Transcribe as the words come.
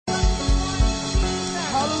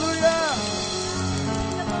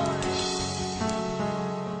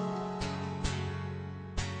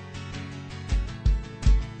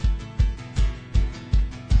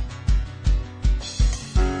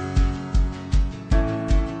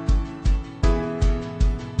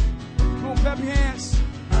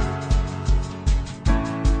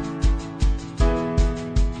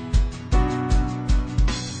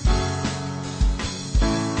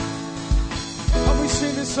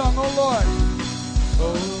song, oh Lord.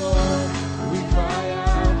 Oh Lord, we cry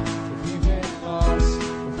out, we've been lost.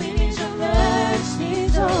 We need your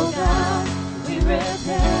mercies, oh God. We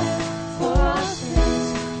repent for our sins,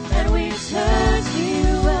 and we turn to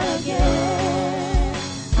you again.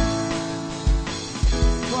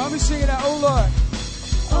 Come on, let me sing it out, oh Lord.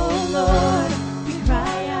 Oh Lord, we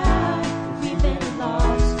cry out, we've been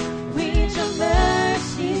lost. We need your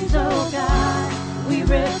mercies, oh God. We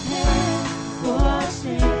repent for our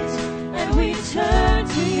sins, and we turn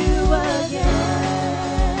to you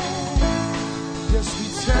again. Yes, we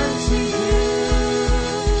turn to you.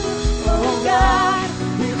 Oh God,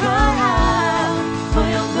 we cry out for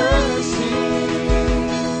your mercy.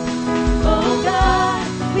 Oh God,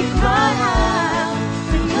 we cry out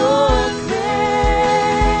for your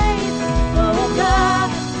grace. Oh God,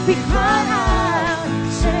 we cry out,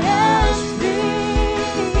 set us free.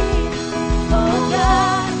 Oh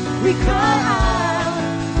God, we cry out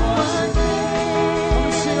one day. Let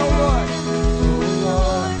me sing, oh Lord. Oh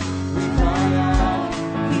Lord, we cry out,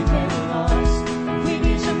 we've been lost. We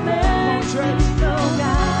need your mercy, oh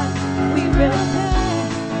God. We repent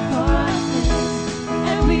for our sins,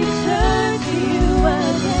 and we turn to you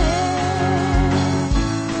again.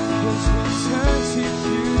 Yes, we turn to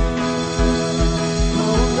you.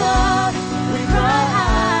 Oh God, we cry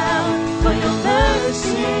out for your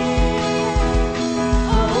mercy.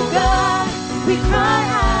 Oh God, we cry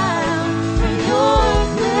out for your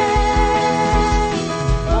grace.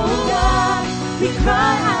 Oh God, we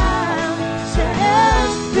cry out, set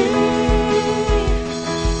us free.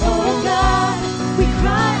 Oh God, we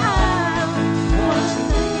cry out once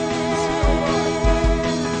again.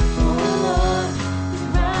 Oh Lord, we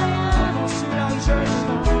cry Come on, out. sing it out, church.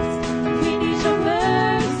 We need your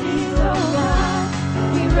mercies, oh God.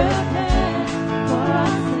 We repent for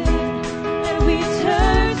our sin, and we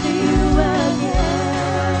turn to you again.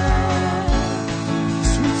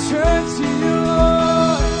 Yes, we turn to you,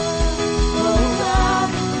 Lord. Oh God,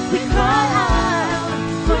 we cry out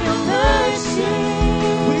for your mercy.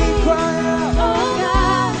 We cry out. Oh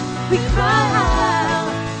God, we cry out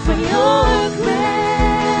for your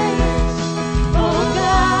grace. Oh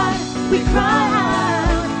God, we cry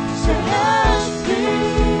out, set us free.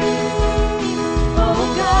 Oh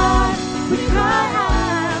God, we cry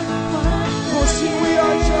out Come on, sing, we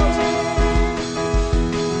are chosen.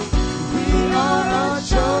 We are a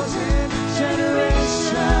chosen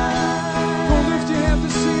generation. Come on, lift your hands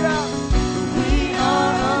and sing it out. We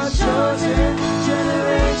are a chosen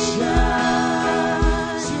generation.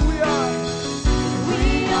 Sing, we are. We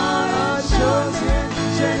are a chosen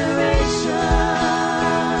generation.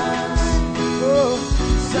 Oh,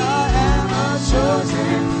 I am a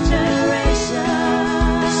chosen generation.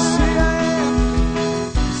 sing, I am.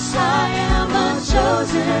 I am a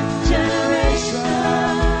chosen generation.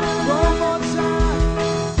 One more time.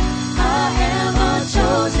 I am a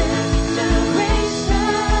chosen generation.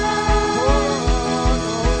 Oh,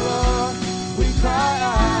 Lord, we cry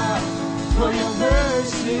out For your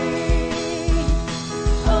mercy,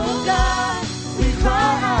 oh God, we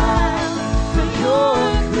cry out for your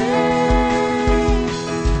grace.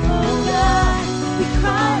 Oh God, we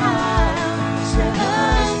cry out, set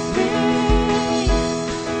us free.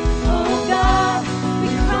 Oh God,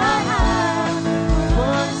 we cry out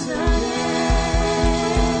once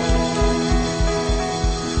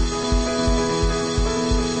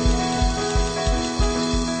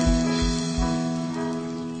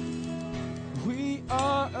We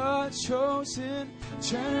are a chosen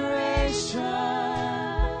generation.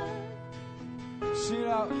 Sing it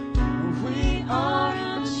out. We are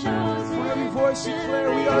a chosen For every voice declare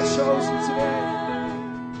we are chosen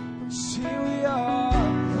today. Sing, we are.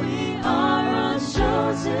 We are a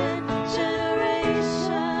chosen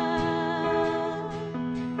generation.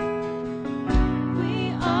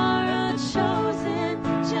 We are a chosen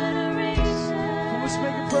generation. Let's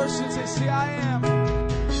make it personal and say, I am.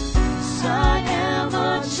 I am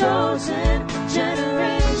a chosen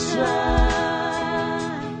generation.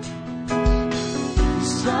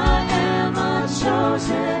 I am a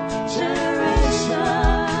chosen generation.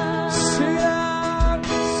 Sing it out.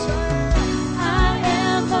 I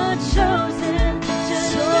am a chosen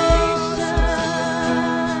generation.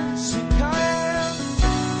 Sing, I am.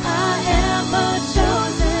 I am a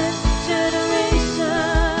chosen generation.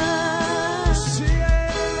 Sing, I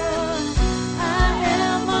am. I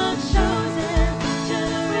am a chosen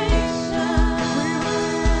generation. We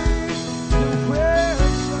believe the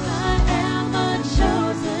words of I am a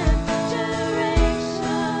chosen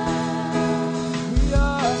generation. we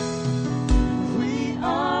are. We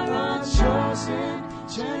are a chosen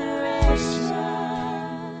generation.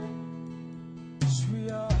 Yes, we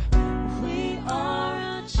are.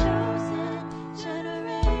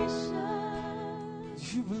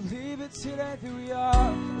 today that we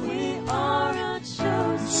are. We are a You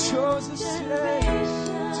chosen chose us today to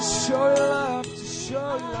generation. show your love, to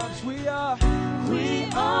show your love. We are. We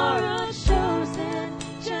are a chosen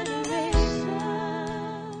generation.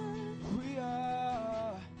 We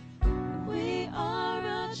are. We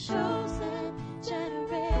are a chosen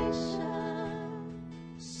generation.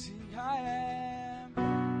 Sing, I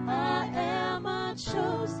am. I am a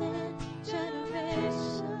chosen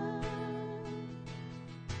generation.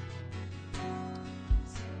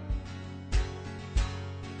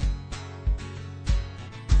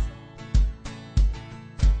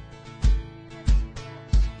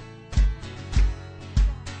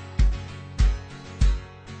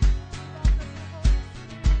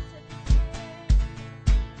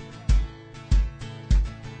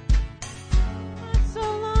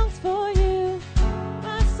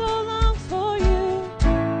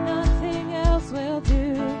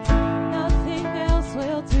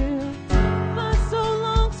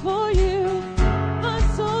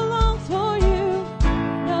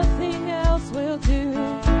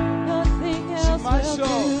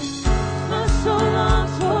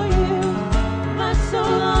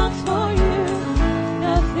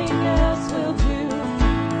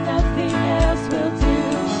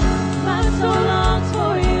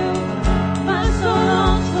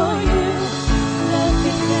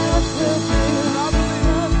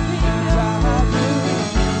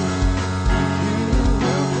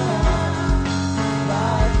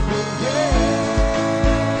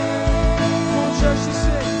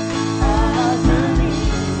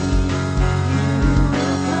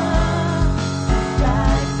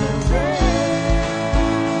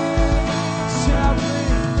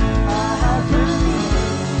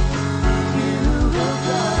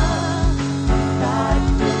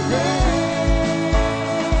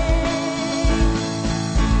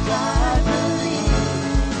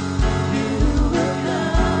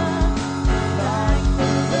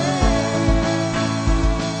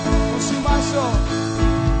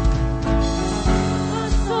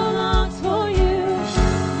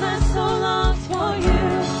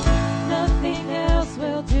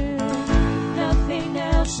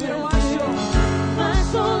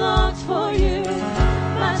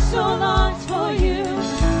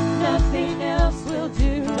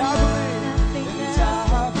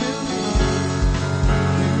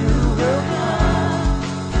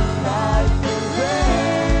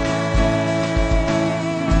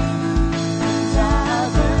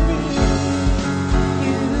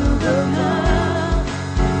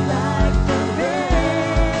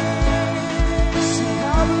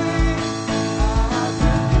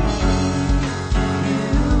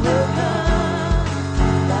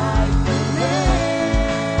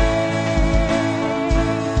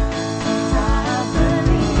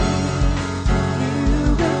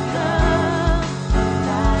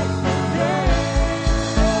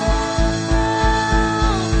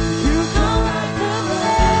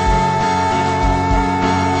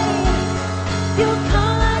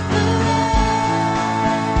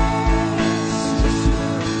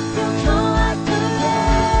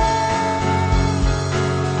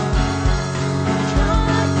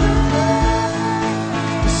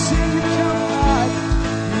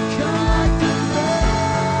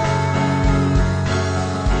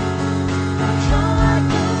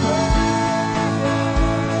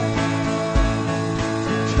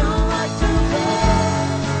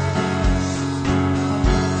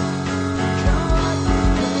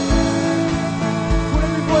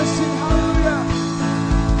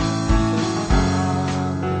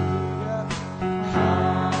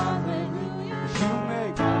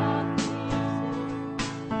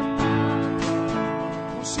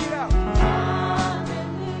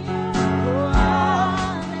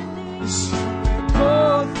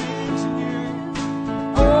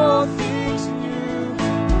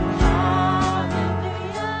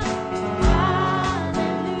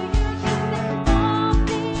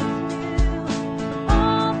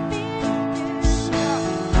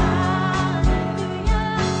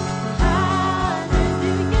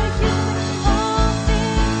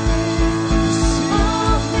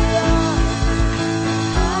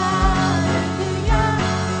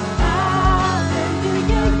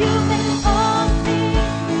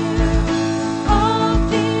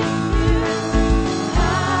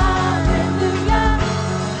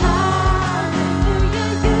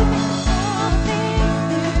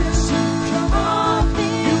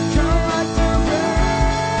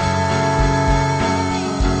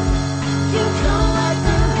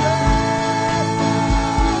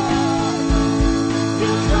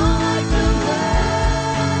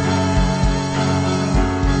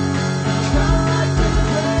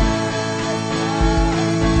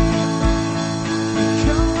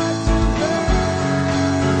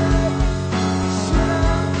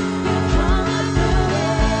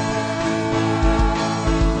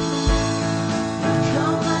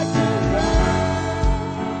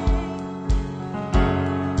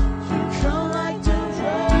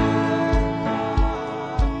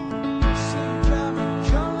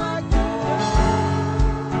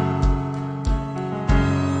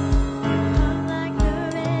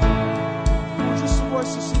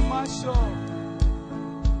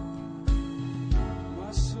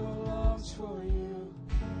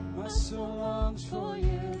 soul longs for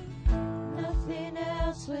you. Nothing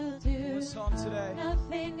else will do. This song today.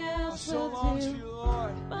 Nothing My else soul will longs for do. you,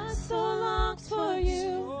 Lord. My soul longs for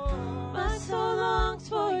you. My soul longs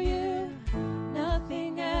for you.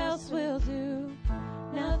 Nothing else will do.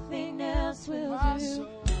 Nothing else will My do.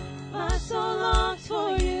 soul. My soul longs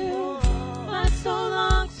for you. My soul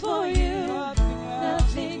longs for you.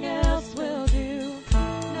 Nothing else will do.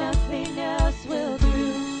 Nothing else will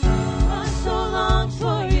do. My soul longs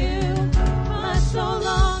for you. My soul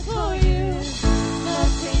longs for you.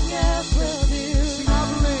 Nothing else will do. Sing, I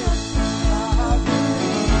believe. I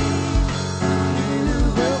believe You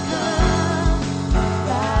will come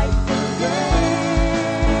like the rain.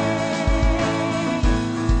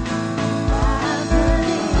 I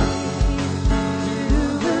believe you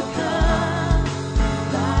will come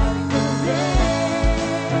like the rain.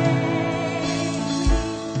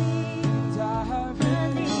 and I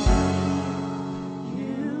Believe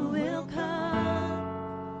you will come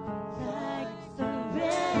like the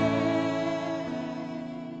rain.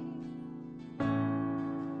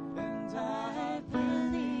 and I I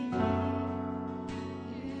believe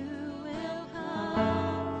you will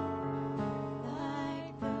come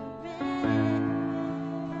like the rain.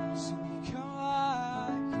 So you come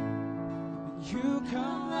like, and you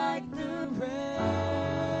come like the rain.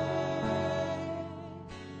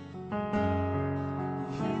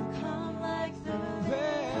 You come like the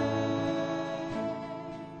Rain.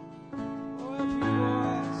 Oh, every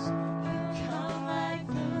voice. come like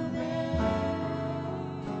the rain.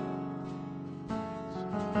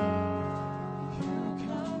 You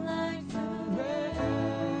Come like the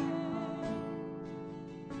rain.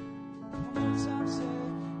 One more time, say,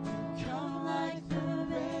 you come like the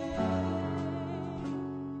rain.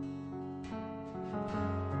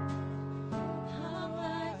 come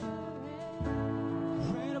like the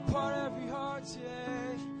Rain upon every heart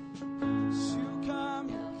today. So you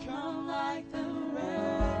come like the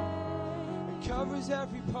rain. It covers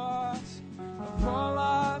every part of our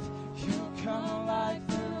life. You come like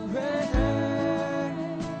the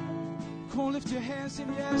rain. Come on, lift your hands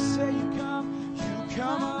and yes, say you come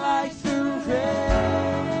like the rain.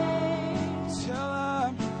 Tell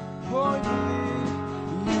them, oh, you believe.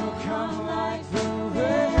 You come like the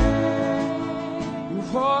rain. You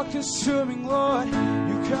walk consuming, Lord.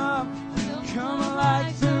 You come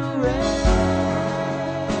like the rain.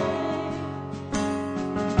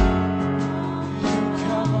 You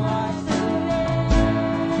come like the rain.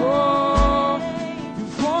 Oh, you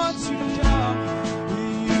want to come.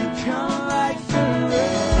 You come like the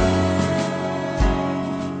rain.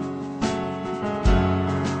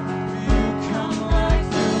 You come like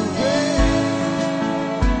the rain.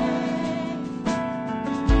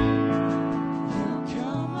 You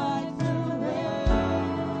come like the rain.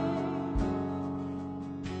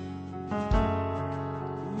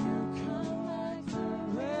 You come like the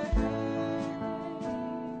rain.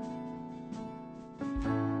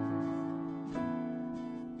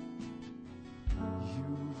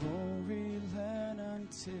 You won't relent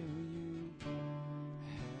until you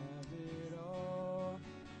have it all.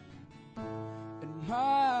 And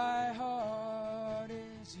my heart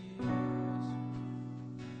is yours.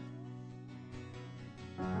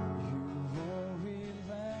 You won't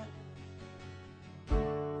relent.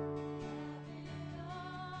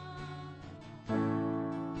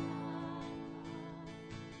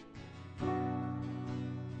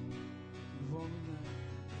 You won't relent.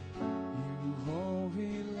 You won't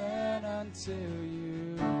relent until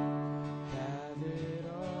you have it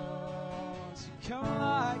all. So come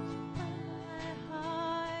like, My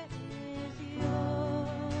heart is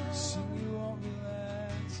yours. sing you won't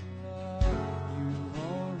relent to love. You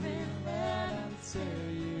won't relent until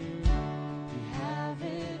you have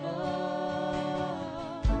it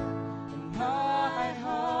all. And my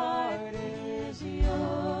heart is yours.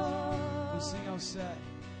 And sing, I'll say,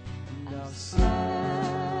 and I'll say.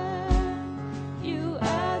 You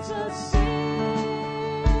as a seal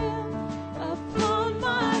upon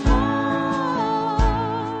my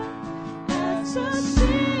heart, as a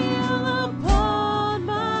seal upon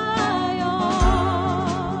my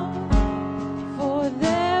arm. For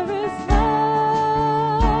there is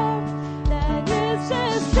love that is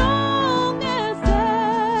as strong as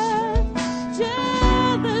death,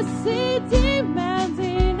 jealousy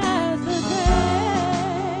demanding as the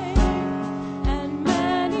grave.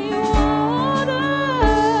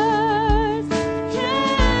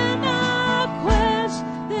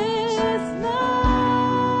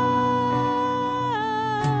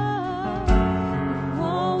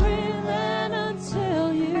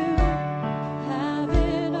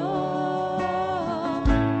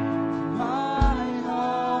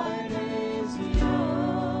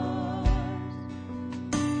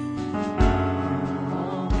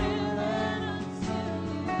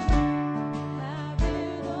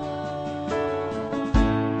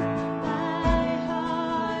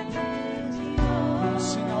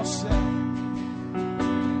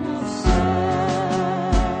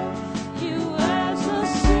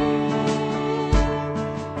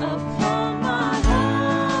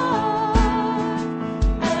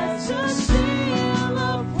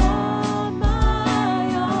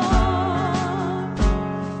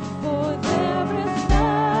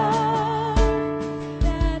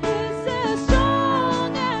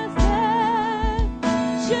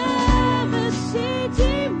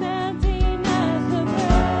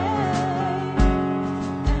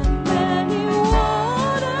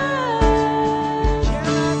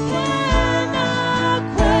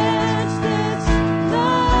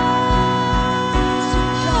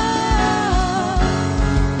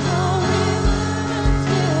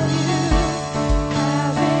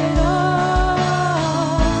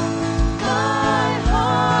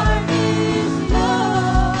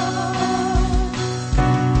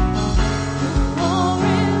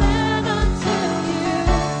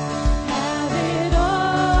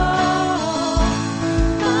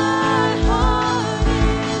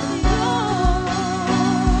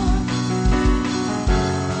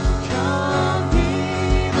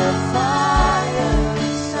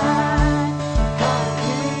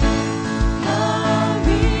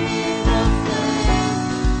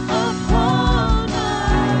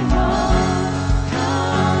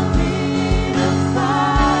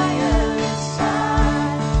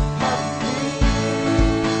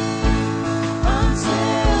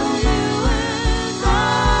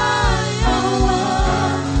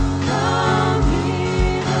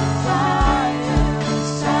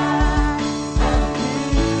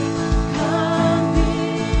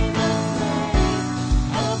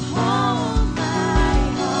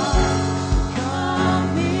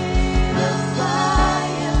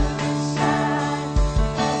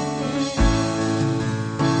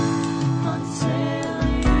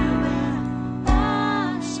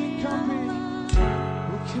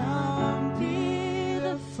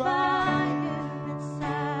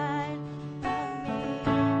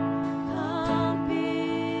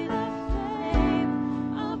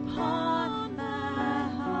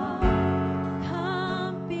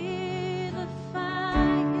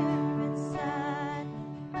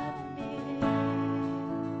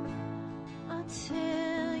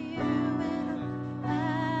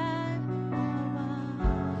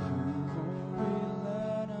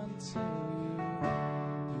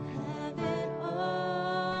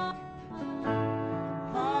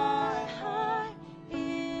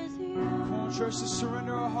 Church, to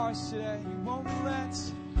surrender our hearts today. You won't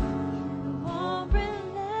relent. You won't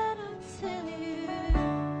relent until you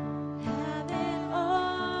have it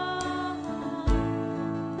all.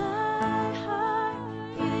 My heart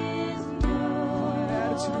is yours. An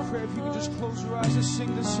attitude of prayer. If you can just close your eyes and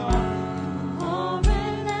sing the song. You won't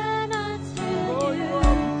relent until Lord, you you are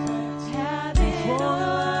have it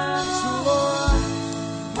all.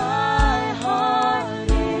 My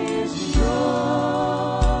heart is yours.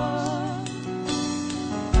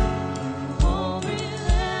 You won't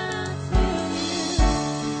relent until you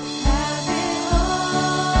have it all.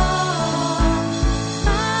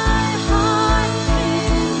 My heart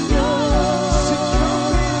is yours.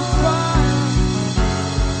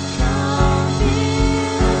 Come be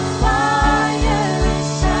the fire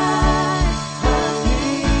inside of me.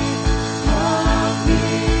 Come be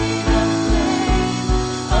the flame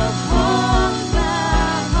upon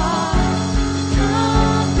my heart.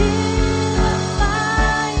 Come be the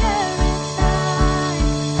fire inside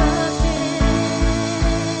of me.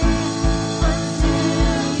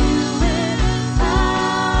 Until you and I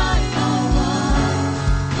are one.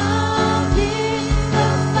 Come be the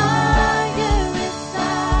fire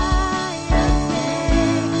inside of me.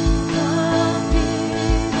 Come be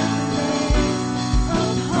the flame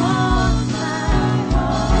upon my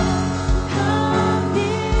heart. Come be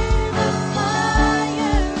the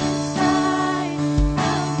fire inside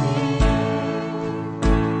of me.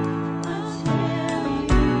 Until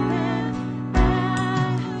you and I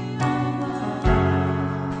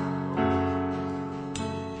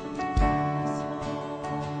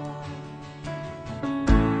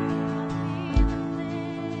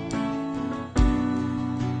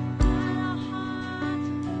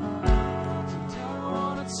I don't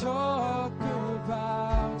want to talk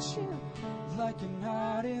about you like you're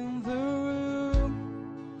not in the room.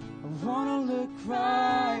 I want to look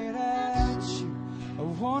right at you. I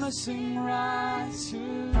want to sing right to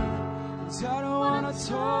you. And I don't want to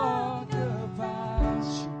talk about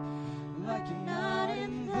you like you're not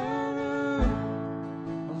in the room.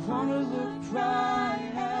 I want to look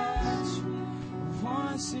right at you. I want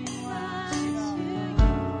to sing right to you.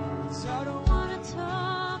 And I don't wanna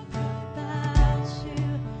talk about you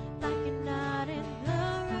like you're not in the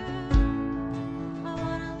room. I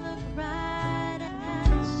wanna look right at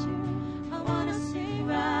you. I wanna see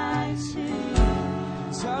right to you.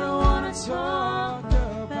 I don't want to talk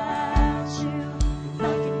about you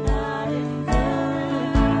like you're not in the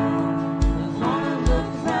room. I wanna look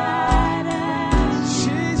right at you.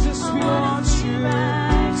 Jesus, we want you. I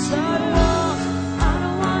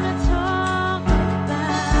don't wanna talk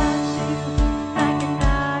about you like you're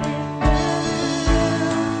not in the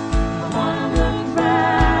room. I wanna look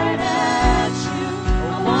right at you.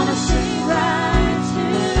 I wanna see right to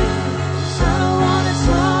you. I don't wanna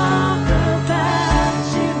talk about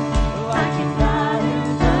you like you're not in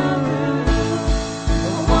the room.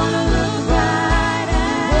 I wanna look right at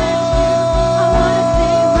you. I wanna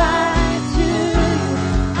see right to you.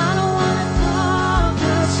 I don't wanna talk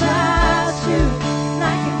about you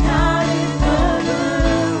like you're not in the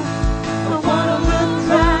room. I wanna look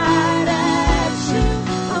right at you.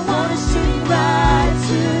 I wanna see right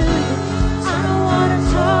to you. I don't wanna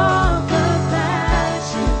talk about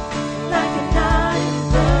you like you're not in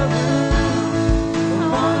the room. I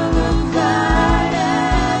wanna look right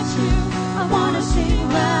at you. I wanna see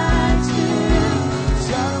right to you.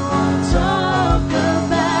 I don't wanna talk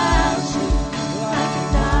about you like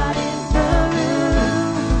you're not in the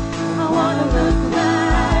room. I wanna look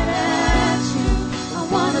right at you. I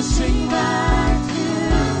wanna see right to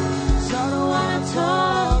you. I don't wanna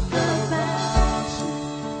talk about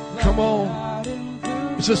you. Come on.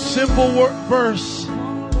 It's a simple verse.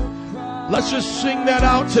 Let's just sing that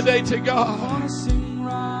out today to God.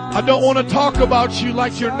 I don't want to talk about you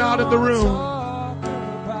like you're not in the room.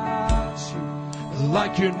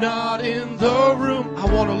 Like you're not in the room. I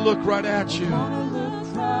want to look right at you. I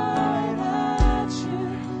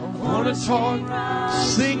want to talk,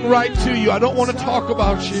 sing right to you. I don't want to talk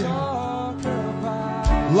about you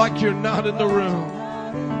like you're not in the room.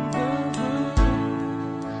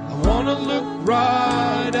 I want to look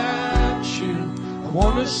right at you. I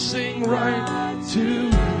want to sing right to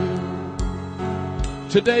you.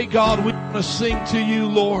 Today, God, we want to sing to you,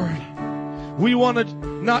 Lord. We want to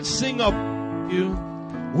not sing up you.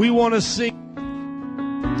 We want to sing.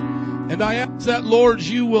 And I ask that, Lord,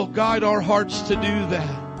 you will guide our hearts to do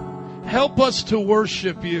that. Help us to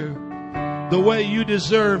worship you the way you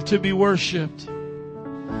deserve to be worshiped.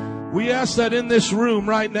 We ask that in this room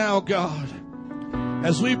right now, God,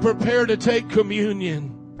 as we prepare to take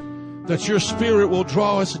communion, that your Spirit will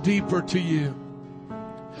draw us deeper to you.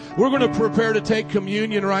 We're going to prepare to take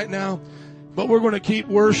communion right now, but we're going to keep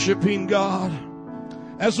worshiping God.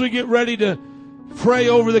 As we get ready to pray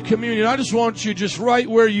over the communion, I just want you just right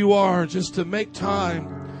where you are, just to make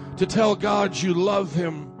time to tell God you love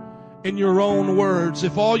Him in your own words.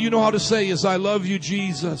 If all you know how to say is, I love you,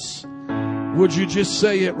 Jesus, would you just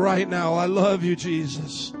say it right now? I love you,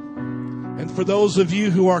 Jesus. And for those of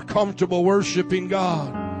you who are comfortable worshiping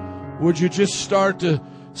God, would you just start to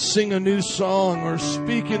sing a new song or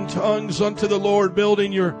speak in tongues unto the Lord,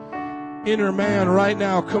 building your inner man right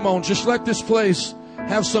now? Come on, just let this place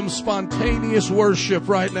have some spontaneous worship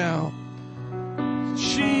right now.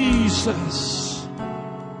 Jesus.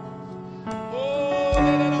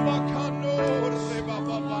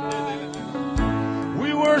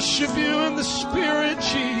 We worship you in the Spirit,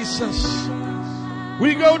 Jesus.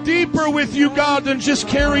 We go deeper with you, God, than just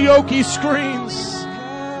karaoke screens.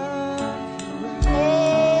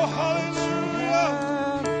 Oh, hallelujah.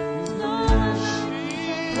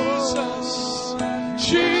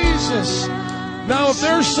 Jesus. Now, if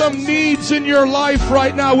there's some needs in your life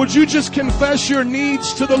right now, would you just confess your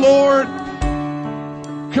needs to the Lord?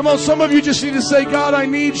 Come on, some of you just need to say, God, I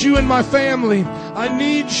need you in my family. I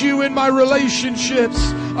need you in my relationships.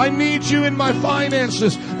 I need you in my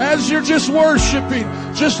finances. As you're just worshiping,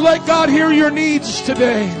 just let God hear your needs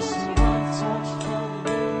today.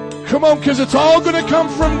 Come on, because it's all going to come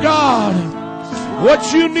from God.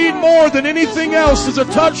 What you need more than anything else is a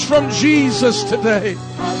touch from Jesus today.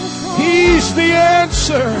 He's the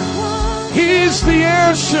answer. He's the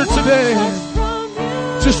answer today.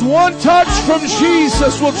 Just one touch from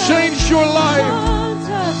Jesus will change your life.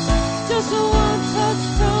 Just one touch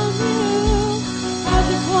from you. I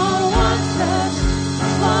just want one touch.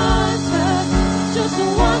 One touch. Just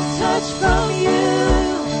one touch from you.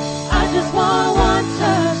 I just want one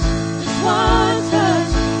touch. One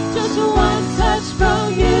touch. Just one touch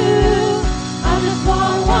from you. I just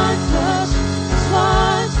want one touch.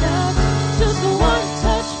 One touch. Just one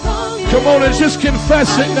touch from you. Come on and just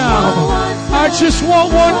confess it now. I just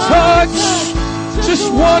want one touch.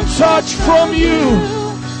 Just one touch from you.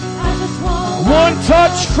 One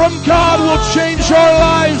touch from God will change our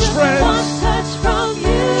lives, friends.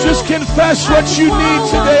 Just confess what you need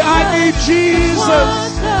today. I need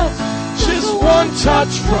Jesus. Just one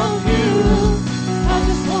touch from you.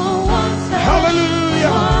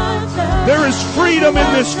 Hallelujah. There is freedom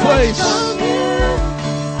in this place.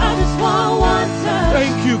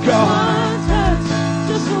 Thank you, God.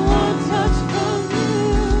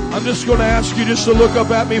 I'm just going to ask you just to look up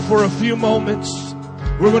at me for a few moments.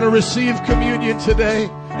 We're going to receive communion today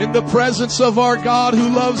in the presence of our God who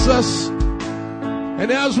loves us.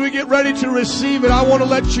 And as we get ready to receive it, I want to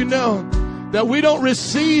let you know that we don't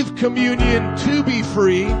receive communion to be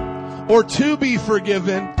free or to be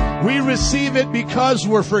forgiven. We receive it because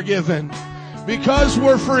we're forgiven, because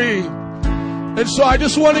we're free. And so I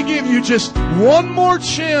just want to give you just one more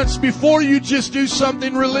chance before you just do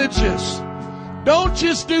something religious. Don't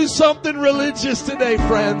just do something religious today,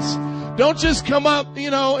 friends. Don't just come up,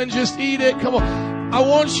 and just eat it. Come on. I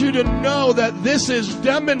want you to know that this is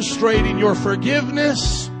demonstrating your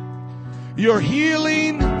forgiveness, your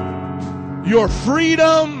healing, your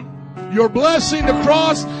freedom, your blessing. The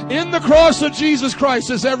cross, in the cross of Jesus Christ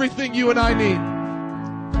is everything you and I need.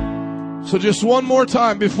 So just one more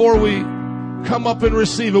time before we come up and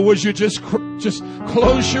receive it, would you just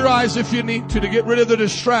close your eyes if you need to get rid of the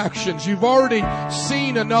distractions. You've already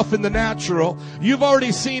seen enough in the natural. You've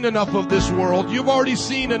already seen enough of this world. You've already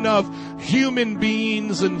seen enough human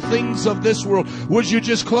beings and things of this world. Would you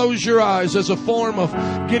just close your eyes as a form of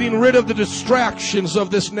getting rid of the distractions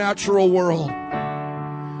of this natural world?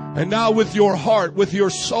 And now with your heart, with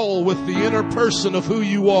your soul, with the inner person of who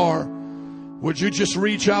you are, would you just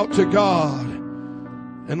reach out to God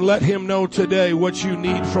and let Him know today what you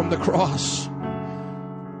need from the cross?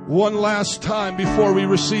 One last time before we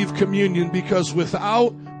receive communion, because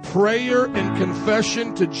without prayer and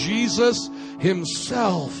confession to Jesus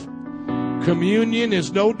Himself, communion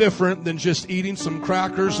is no different than just eating some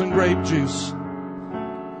crackers and grape juice.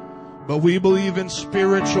 But we believe in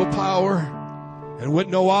spiritual power, and what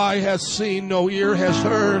no eye has seen, no ear has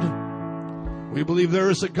heard. We believe there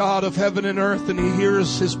is a God of heaven and earth, and He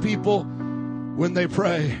hears His people when they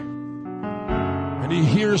pray. And He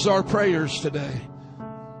hears our prayers today.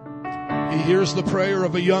 He hears the prayer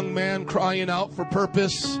of a young man crying out for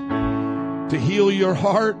purpose to heal your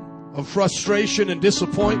heart of frustration and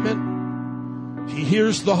disappointment. He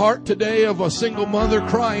hears the heart today of a single mother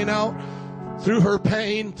crying out through her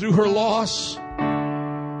pain, through her loss.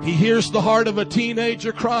 He hears the heart of a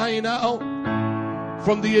teenager crying out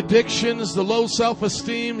from the addictions, the low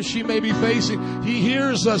self-esteem she may be facing. He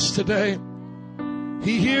hears us today.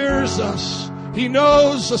 He hears us. He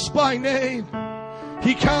knows us by name.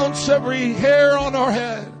 He counts every hair on our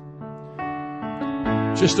head.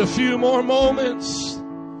 Just a few more moments.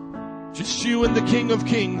 Just you and the King of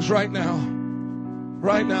Kings right now.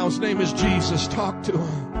 Right now, his name is Jesus. Talk to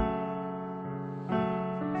him.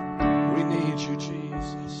 We need you,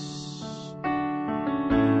 Jesus.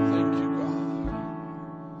 Thank you, God.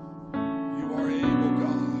 You are able,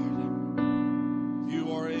 God.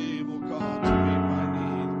 You are able, God, to meet my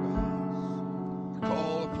need, God. I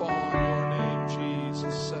call upon your name,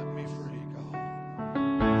 Jesus. Set me free, God.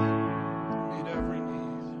 Meet every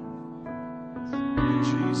need. In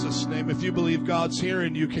Jesus' name. If you believe God's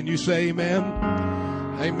hearing you, can you say amen?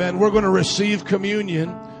 Amen. We're going to receive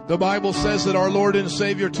communion. The Bible says that our Lord and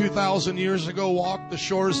Savior 2,000 years ago walked the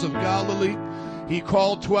shores of Galilee. He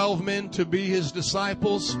called 12 men to be his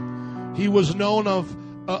disciples. He was known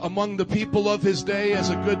among the people of his day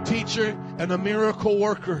as a good teacher and a miracle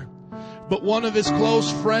worker. But one of his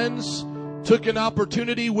close friends took an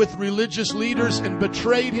opportunity with religious leaders and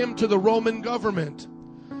betrayed him to the Roman government.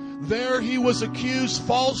 There he was accused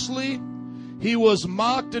falsely. He was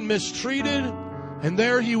mocked and mistreated. And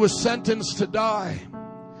there he was sentenced to die.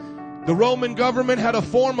 The Roman government had a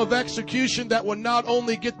form of execution that would not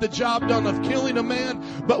only get the job done of killing a man,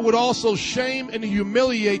 but would also shame and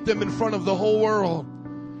humiliate them in front of the whole world.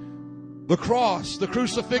 The cross, the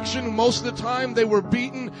crucifixion, most of the time they were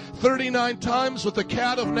beaten 39 times with a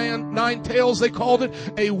cat of nine tails, they called it,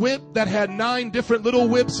 a whip that had 9 different little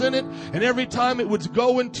whips in it. And every time it would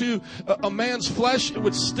go into a man's flesh, it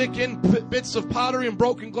would stick in bits of pottery and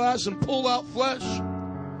broken glass and pull out flesh.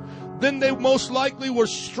 Then they most likely were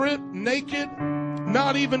stripped naked,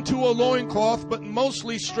 not even to a loincloth, but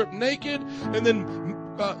mostly stripped naked, and then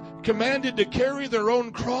commanded to carry their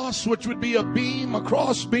own cross, which would be a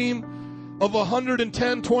cross beam of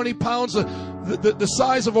 120 pounds, the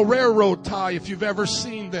size of a railroad tie, if you've ever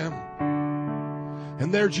seen them.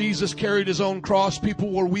 And there Jesus carried his own cross. People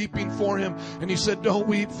were weeping for him. And he said, don't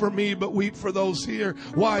weep for me, but weep for those here.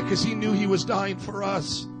 Why? Because he knew he was dying for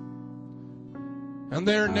us. And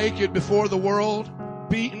there, naked before the world,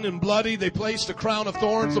 beaten and bloody, they placed a crown of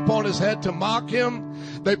thorns upon his head to mock him.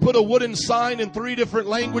 They put a wooden sign in 3 different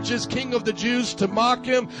languages, King of the Jews, to mock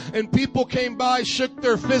him. And people came by, shook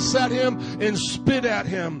their fists at him, and spit at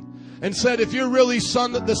him, and said, if you're really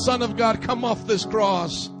the Son of God, come off this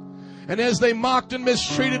cross. And as they mocked and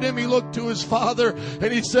mistreated him, he looked to his Father,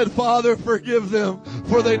 and he said, Father, forgive them,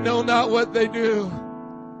 for they know not what they do.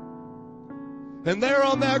 And there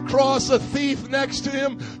on that cross, a thief next to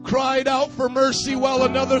him cried out for mercy while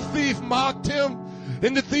another thief mocked him.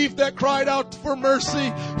 And the thief that cried out for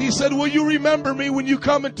mercy, he said, will you remember me when you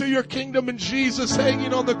come into your kingdom? And Jesus,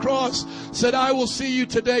 hanging on the cross, said, I will see you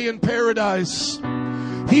today in paradise.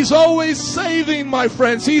 He's always saving, my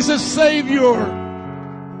friends. He's a Savior.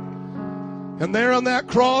 And there on that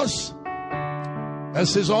cross,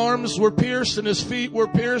 as his arms were pierced and his feet were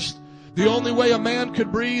pierced, the only way a man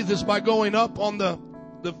could breathe is by going up on the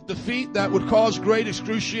feet. That would cause great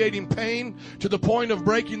excruciating pain to the point of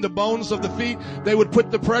breaking the bones of the feet. They would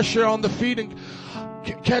put the pressure on the feet and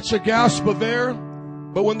catch a gasp of air.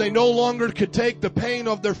 But when they no longer could take the pain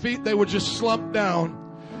of their feet, they would just slump down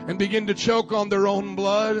and begin to choke on their own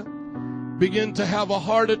blood, begin to have a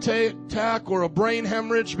heart attack or a brain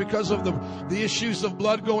hemorrhage because of the issues of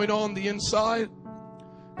blood going on the inside.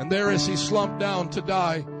 And there, as he slumped down to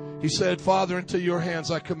die, he said, Father, into your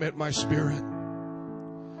hands I commit my spirit.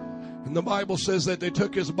 And the Bible says that they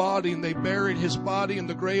took his body and they buried his body in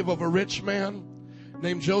the grave of a rich man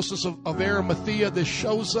named Joseph of Arimathea. This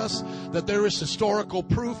shows us that there is historical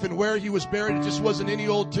proof in where he was buried. It just wasn't any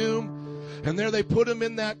old tomb. And there they put him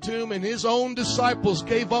in that tomb, and his own disciples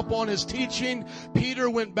gave up on his teaching. Peter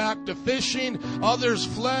went back to fishing. Others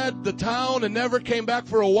fled the town and never came back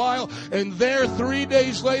for a while. And there, 3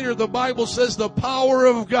 days later, the Bible says the power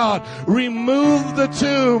of God removed the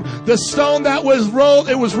tomb. The stone that was rolled,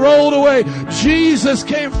 it was rolled away. Jesus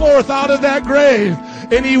came forth out of that grave,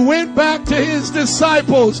 and he went back to his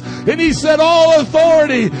disciples, and he said, all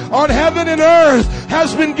authority on heaven and earth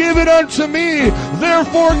has been given unto me.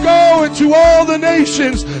 Therefore go into all the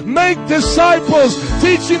nations, make disciples,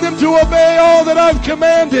 teaching them to obey all that I've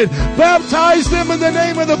commanded. Baptize them in the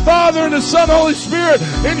name of the Father and the Son and Holy Spirit.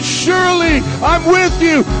 And surely I'm with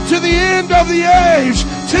you to the end of the age.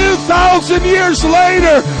 2,000 years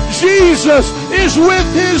later, Jesus is with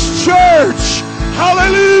his church.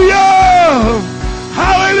 Hallelujah!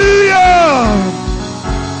 Hallelujah!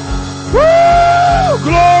 Woo!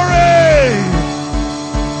 Glory!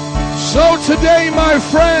 So today, my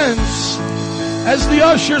friends, as the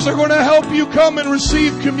ushers are going to help you come and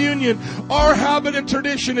receive communion, our habit and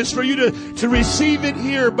tradition is for you to receive it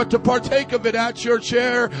here, but to partake of it at your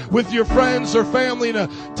chair with your friends or family in a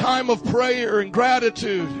time of prayer and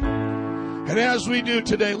gratitude. And as we do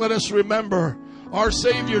today, let us remember our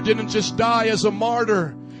Savior didn't just die as a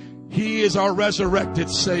martyr. He is our resurrected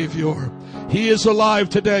Savior. He is alive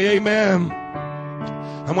today. Amen.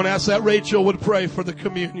 I'm going to ask that Rachel would pray for the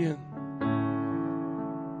communion.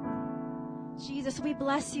 Jesus, we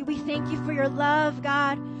bless you. We thank you for your love,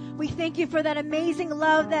 God. We thank you for that amazing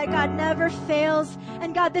love that, God, never fails.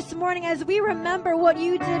 And God, this morning as we remember what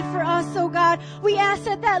you did for us, oh God, we ask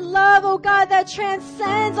that that love, oh God, that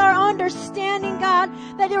transcends our understanding, God,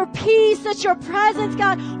 that your peace, that your presence,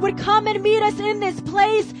 God, would come and meet us in this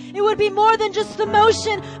place. It would be more than just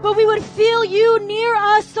emotion, but we would feel you near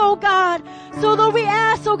us, oh God. So Lord, we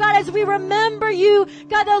ask, oh God, as we remember you,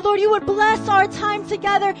 God, that Lord, you would bless our time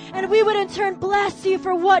together and we would in turn bless you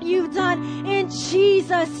for what you've done in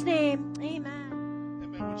Jesus' name. Amen.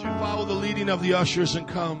 Amen. Would you follow the leading of the ushers and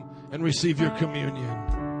come and receive your communion?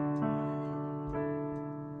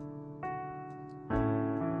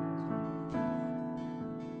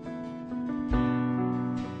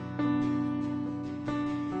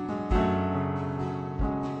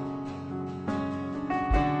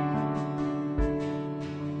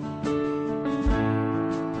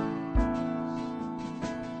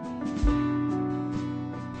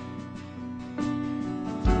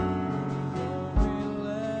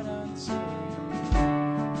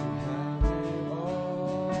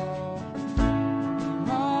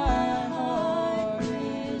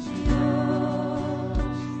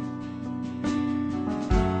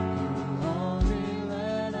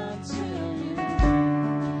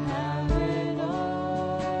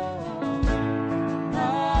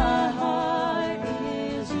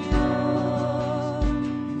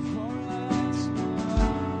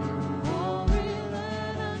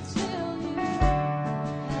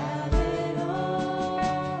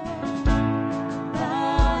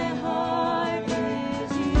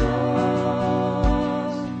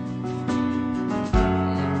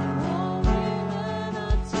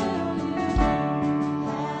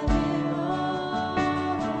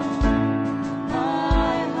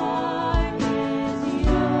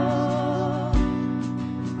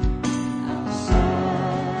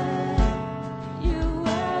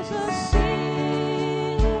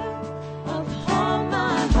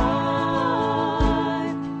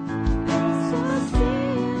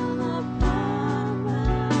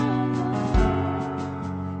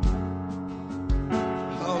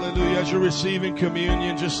 As you're receiving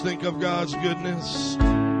communion, just think of God's goodness.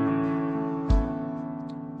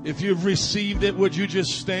 If you've received it, would you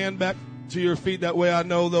just stand back to your feet? That way I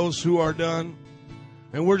know those who are done.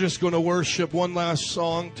 And we're just going to worship one last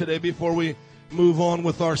song today before we move on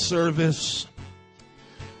with our service.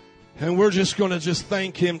 And we're just going to just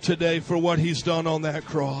thank Him today for what He's done on that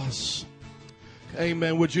cross.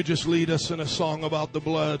 Amen. Would you just lead us in a song about the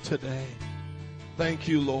blood today? Thank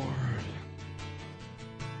you, Lord.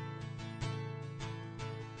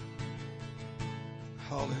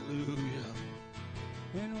 Hallelujah.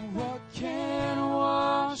 And what can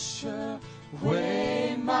wash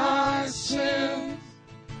away my sins?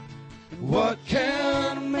 What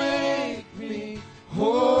can make me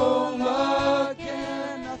whole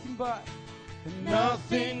again?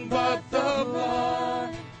 Nothing but the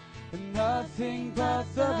blood, nothing but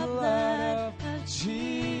the blood of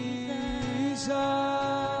Jesus.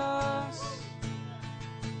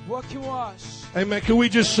 What can wash? Amen. Can we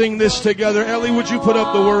just sing this together? Ellie, would you put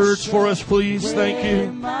up the words for us, please? Thank you.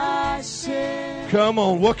 Come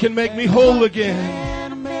on. What can make me whole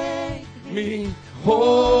again? Me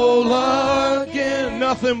whole again.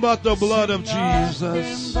 Nothing but the blood of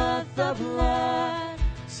Jesus.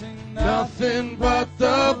 Nothing but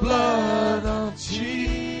the blood of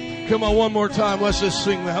Jesus. Come on, one more time. Let's just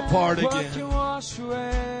sing that part again.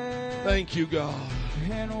 Thank you, God.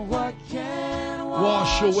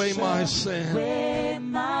 Wash away my sin.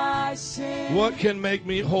 What can make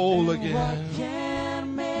me whole again?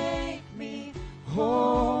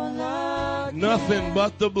 Nothing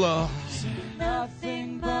but the blood.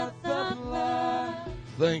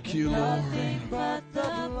 Thank you, Lord.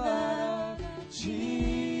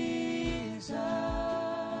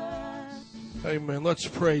 Amen. Let's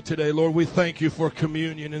pray today. Lord, we thank you for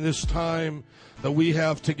communion in this time that we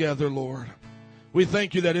have together, Lord. We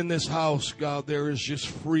thank you that in this house, God, there is just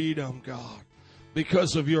freedom, God,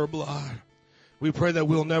 because of your blood. We pray that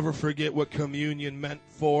we'll never forget what communion meant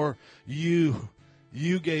for you.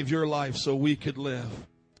 You gave your life so we could live.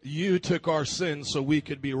 You took our sins so we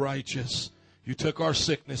could be righteous. You took our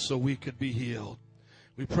sickness so we could be healed.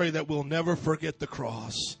 We pray that we'll never forget the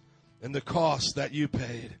cross and the cost that you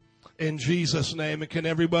paid. In Jesus' name. And can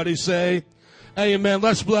everybody say amen?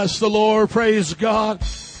 Let's bless the Lord. Praise God.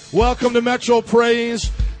 Welcome to Metro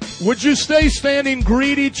Praise. Would you stay standing,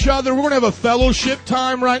 greet each other? We're going to have a fellowship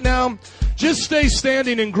time right now. Just stay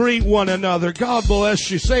standing and greet one another. God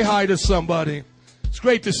bless you. Say hi to somebody. It's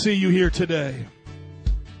great to see you here today.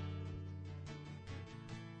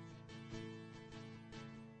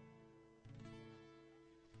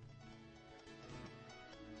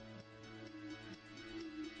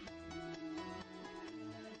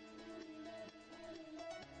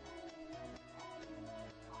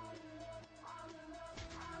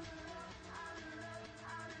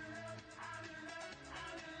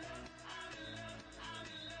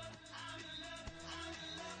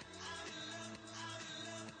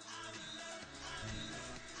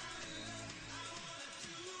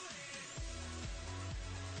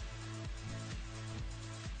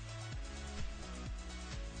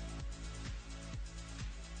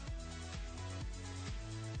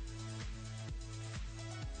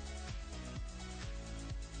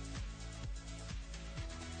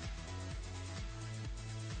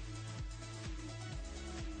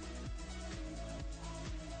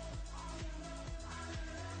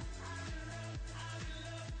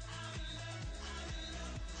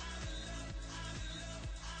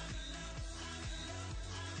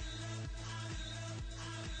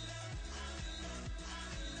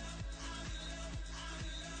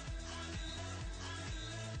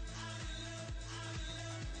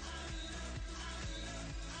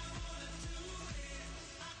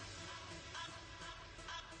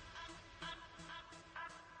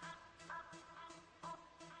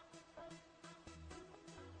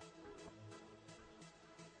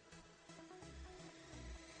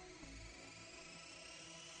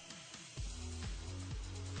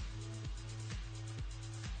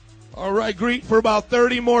 All right, greet for about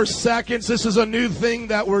 30 more seconds. This is a new thing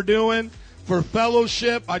that we're doing for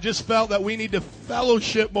fellowship. I just felt that we need to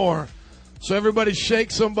fellowship more. So everybody shake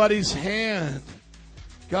somebody's hand.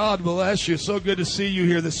 God bless you. So good to see you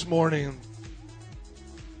here this morning.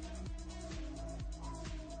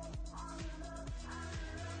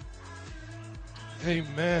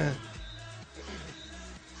 Amen.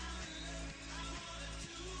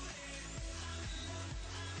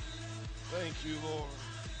 Thank you, Lord.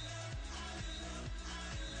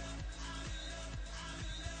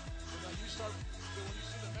 When you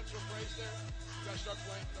see the Metro Praise there, you guys start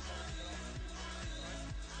playing.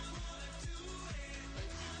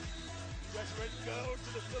 You guys ready to go to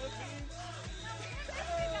the Philippines?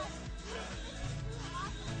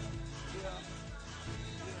 Yeah.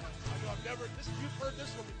 I know you've heard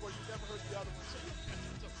this one before. You've never heard the other one.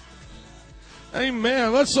 So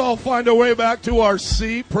amen. Let's all find our way back to our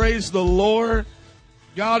seat. Praise the Lord.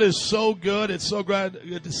 God is so good. It's so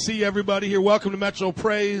good to see everybody here. Welcome to Metro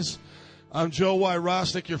Praise. I'm Joe Y.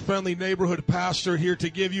 Rosnick, your friendly neighborhood pastor, here to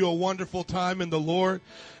give you a wonderful time in the Lord.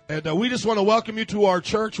 And we just want to welcome you to our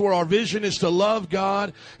church, where our vision is to love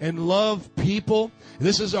God and love people.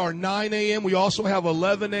 This is our 9 a.m. We also have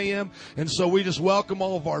 11 a.m. And so we just welcome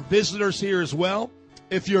all of our visitors here as well.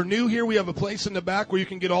 If you're new here, we have a place in the back where you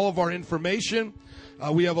can get all of our information.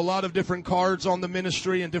 We have a lot of different cards on the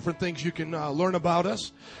ministry and different things you can learn about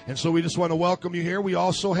us. And so we just want to welcome you here. We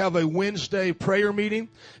also have a Wednesday prayer meeting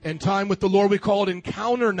and time with the Lord. We call it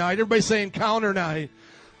Encounter Night. Everybody say Encounter Night.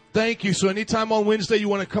 Thank you. So anytime on Wednesday you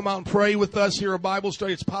want to come out and pray with us, hear a Bible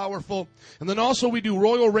study, it's powerful. And then also we do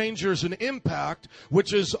Royal Rangers and Impact,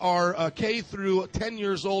 which is our K through 10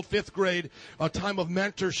 years old, 5th grade time of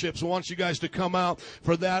mentorship. So I want you guys to come out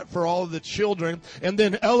for that, for all of the children. And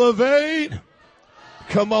then Elevate.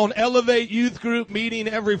 Come on, Elevate Youth Group meeting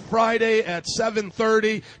every Friday at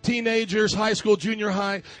 7:30. Teenagers, high school, junior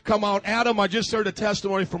high. Come on. Adam, I just heard a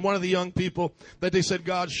testimony from one of the young people that they said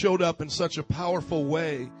God showed up in such a powerful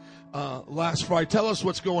way last Friday. Tell us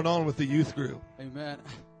what's going on with the youth group. Amen.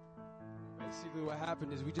 Basically what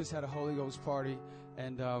happened is we just had a Holy Ghost party.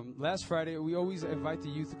 And last Friday, we always invite the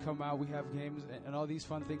youth to come out. We have games and all these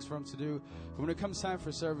fun things for them to do. But when it comes time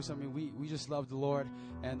for service, I mean, we just love the Lord.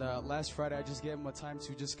 And last Friday, I just gave them a time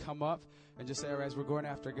to just come up and just say, all right, we're going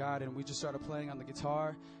after God. And we just started playing on the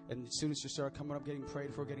guitar. And as soon as you start coming up, getting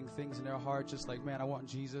prayed for, getting things in their heart, just like, man, I want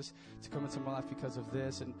Jesus to come into my life because of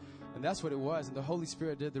this. And that's what it was. And the Holy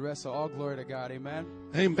Spirit did the rest. So all glory to God. Amen.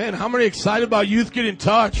 Amen. How many are excited about youth getting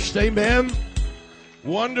touched? Amen.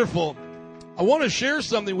 Wonderful. I want to share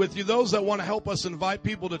something with you. Those that want to help us invite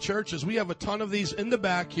people to churches, we have a ton of these in the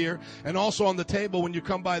back here and also on the table when you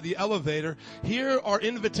come by the elevator. Here are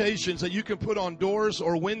invitations that you can put on doors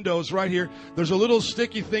or windows right here. There's a little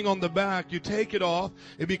sticky thing on the back. You take it off.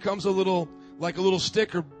 It becomes like a little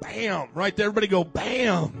sticker. Bam! Right there. Everybody go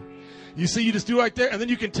bam! You see, you just do right there, and then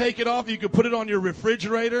you can take it off. You can put it on your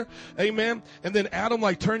refrigerator, amen. And then Adam,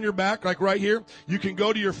 turn your back, right here. You can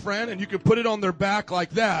go to your friend, and you can put it on their back like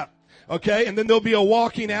that, okay? And then there'll be a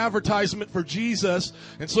walking advertisement for Jesus.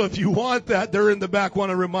 And so if you want that, they're in the back. Want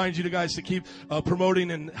to remind you guys to keep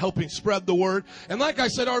promoting and helping spread the word. And like I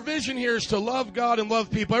said, our vision here is to love God and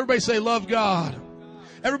love people. Everybody say love God.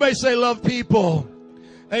 Everybody say love people.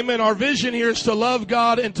 Amen. Our vision here is to love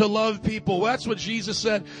God and to love people. That's what Jesus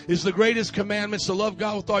said is the greatest commandments, to love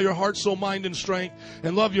God with all your heart, soul, mind, and strength,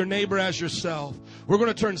 and love your neighbor as yourself. We're going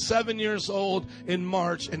to turn 7 years old in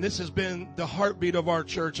March, and this has been the heartbeat of our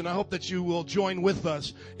church, and I hope that you will join with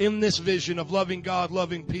us in this vision of loving God,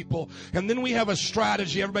 loving people. And then we have a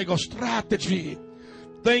strategy. Everybody go, strategy.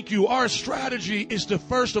 Thank you. Our strategy is to,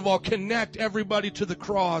 first of all, connect everybody to the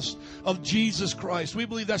cross of Jesus Christ. We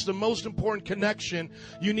believe that's the most important connection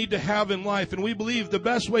you need to have in life. And we believe the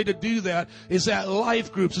best way to do that is at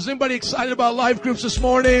life groups. Is anybody excited about life groups this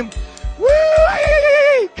morning?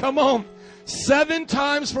 Woo! Come on. 7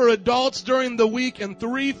 times for adults during the week and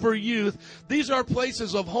 3 for youth. These are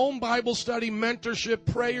places of home Bible study, mentorship,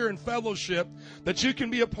 prayer, and fellowship that you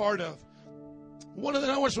can be a part of. I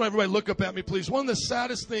want everybody to look up at me, please. One of the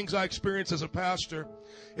saddest things I experience as a pastor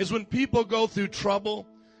is when people go through trouble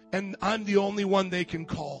and I'm the only one they can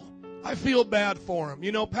call. I feel bad for them.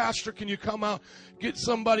 You know, Pastor, can you come out, get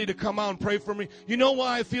somebody to come out and pray for me? You know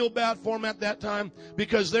why I feel bad for them at that time?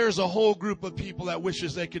 Because there's a whole group of people that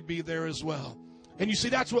wishes they could be there as well. And you see,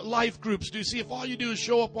 that's what life groups do. See, if all you do is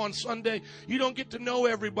show up on Sunday, you don't get to know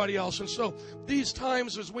everybody else. And so these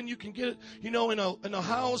times is when you can get, in a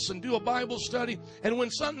house and do a Bible study. And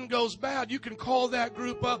when something goes bad, you can call that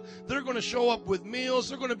group up. They're going to show up with meals.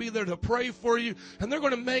 They're going to be there to pray for you. And they're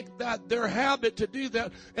going to make that their habit to do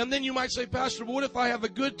that. And then you might say, Pastor, but what if I have a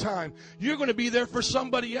good time? You're going to be there for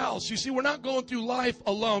somebody else. You see, we're not going through life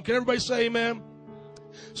alone. Can everybody say amen?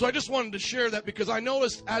 So I just wanted to share that because I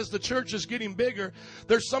noticed as the church is getting bigger,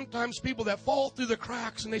 there's sometimes people that fall through the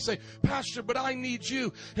cracks and they say, Pastor, but I need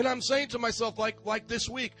you. And I'm saying to myself, like this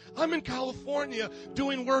week, I'm in California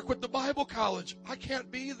doing work with the Bible College. I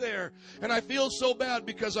can't be there. And I feel so bad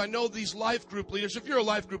because I know these life group leaders. If you're a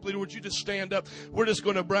life group leader, would you just stand up? We're just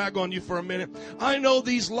going to brag on you for a minute. I know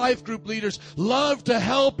these life group leaders love to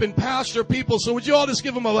help and pastor people. So would you all just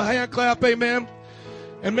give them a hand clap, amen?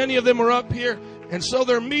 And many of them are up here. And so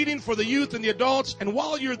they're meeting for the youth and the adults. And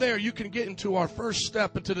while you're there, you can get into our first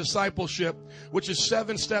step into discipleship, which is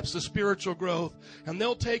 7 steps to spiritual growth. And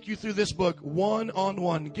they'll take you through this book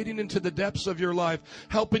one-on-one, getting into the depths of your life,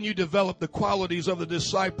 helping you develop the qualities of the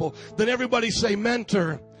disciple. Then everybody say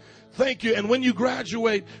mentor. Thank you. And when you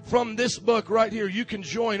graduate from this book right here, you can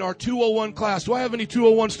join our 201 class. Do I have any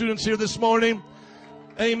 201 students here this morning?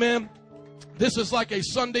 Amen. This is like a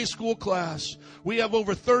Sunday school class. We have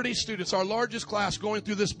over 30 students, our largest class, going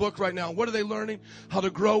through this book right now. What are they learning? How to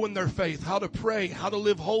grow in their faith, how to pray, how to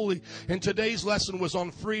live holy. And today's lesson was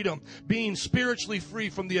on freedom, being spiritually free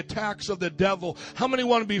from the attacks of the devil. How many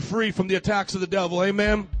want to be free from the attacks of the devil?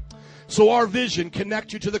 Amen. So our vision,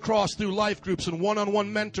 connect you to the cross through life groups and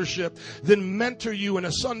one-on-one mentorship, then mentor you in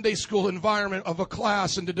a Sunday school environment of a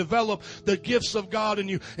class and to develop the gifts of God in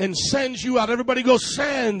you and send you out. Everybody go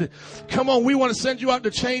send. Come on, we want to send you out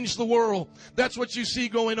to change the world. That's what you see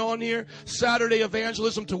going on here. Saturday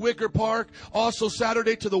evangelism to Wicker Park. Also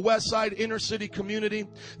Saturday to the West Side inner city community.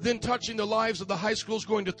 Then touching the lives of the high schools,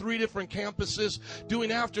 going to 3 different campuses,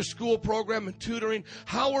 doing after school program and tutoring.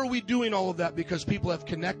 How are we doing all of that? Because people have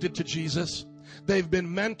connected to Jesus. They've been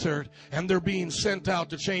mentored and they're being sent out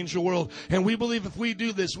to change the world. And we believe if we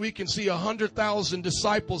do this, we can see 100,000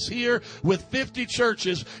 disciples here with 50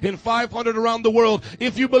 churches in 500 around the world.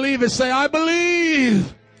 If you believe it, say, I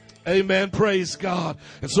believe. Amen. Praise God.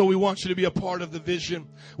 And so we want you to be a part of the vision.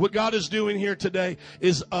 What God is doing here today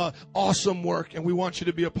is awesome work, and we want you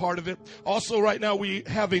to be a part of it. Also, right now, we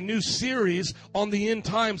have a new series on the end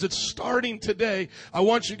times. It's starting today. I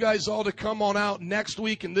want you guys all to come on out next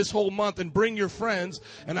week and this whole month and bring your friends.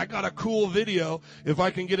 And I got a cool video, if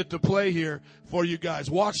I can get it to play here for you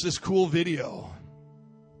guys. Watch this cool video.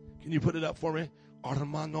 Can you put it up for me?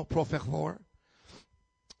 Hermano Profesor.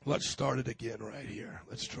 Let's start it again right here.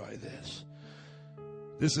 Let's try this.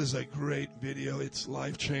 This is a great video. It's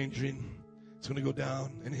life-changing. It's going to go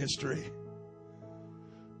down in history.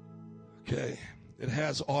 Okay. It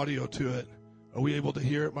has audio to it. Are we able to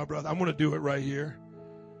hear it, my brother? I'm going to do it right here.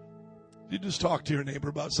 You just talk to your neighbor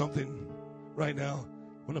about something right now.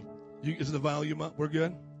 Is the volume up? We're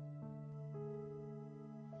good?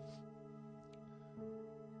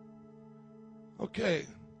 Okay.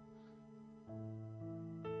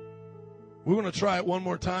 We're going to try it one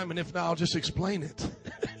more time, and if not, I'll just explain it.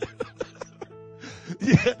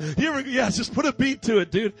 Yeah, just put a beat to it,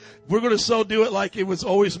 dude. We're going to so do it like it was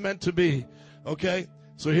always meant to be. Okay?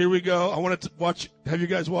 So here we go. I want to have you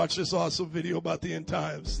guys watch this awesome video about the end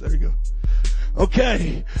times. There you go.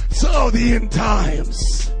 Okay. So the end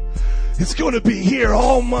times. It's going to be here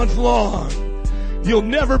all month long. You'll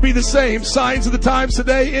never be the same. Signs of the times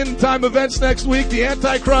today, end time events next week, the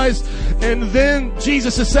Antichrist, and then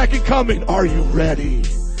Jesus' second coming. Are you ready?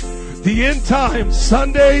 The end time,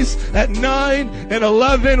 Sundays at 9 and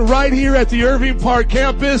 11 right here at the Irving Park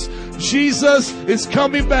campus. Jesus is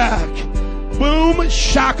coming back. Boom,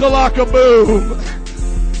 shakalaka boom.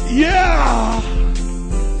 Yeah.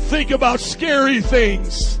 Think about scary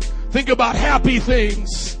things. Think about happy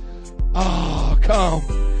things. Oh, come.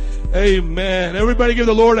 Amen. Everybody give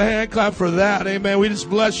the Lord a hand clap for that. Amen. We just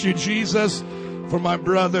bless you, Jesus, for my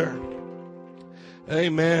brother.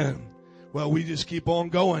 Amen. Well, we just keep on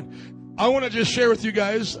going. I want to just share with you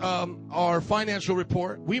guys our financial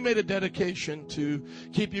report. We made a dedication to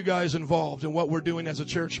keep you guys involved in what we're doing as a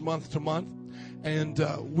church month to month. And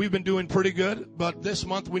we've been doing pretty good, but this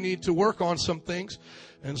month we need to work on some things.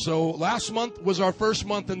 And so last month was our first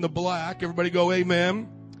month in the black. Everybody go amen.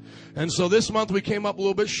 And so this month we came up a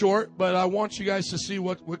little bit short, but I want you guys to see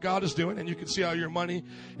what God is doing, and you can see how your money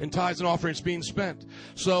and tithes and offerings being spent.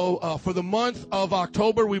 So for the month of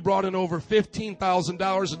October, we brought in over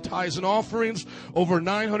 $15,000 in tithes and offerings, over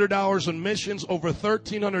 $900 in missions, over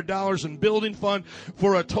 $1,300 in building fund,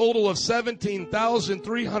 for a total of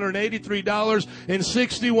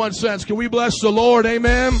 $17,383.61. Can we bless the Lord?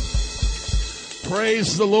 Amen.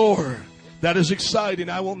 Praise the Lord. That is exciting.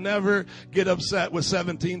 I will never get upset with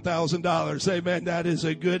 $17,000. Amen. That is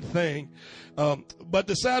a good thing. But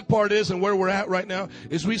the sad part is, and where we're at right now,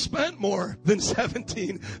 is we spent more than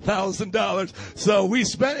 $17,000. So we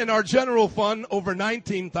spent in our general fund over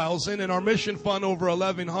 $19,000, in our mission fund over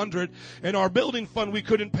 $1,100. In our building fund, we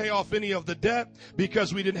couldn't pay off any of the debt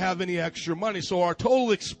because we didn't have any extra money. So our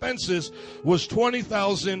total expenses was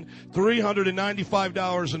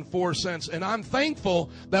 $20,395.04. And I'm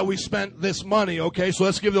thankful that we spent this money. Okay, so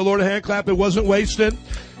let's give the Lord a hand clap. It wasn't wasted.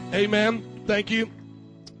 Amen. Thank you.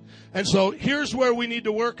 And so here's where we need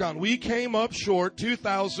to work on. We came up short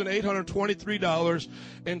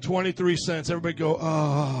 $2,823.23. Everybody go,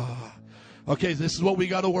 ah. Okay, this is what we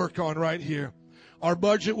got to work on right here. Our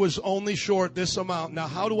budget was only short this amount. Now,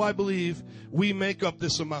 how do I believe we make up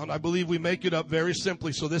this amount? I believe we make it up very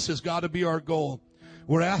simply. So this has got to be our goal.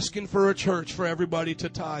 We're asking for a church for everybody to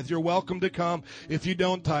tithe. You're welcome to come. If you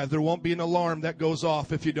don't tithe, there won't be an alarm that goes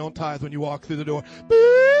off if you don't tithe when you walk through the door.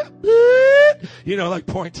 Beep, beep. You know, like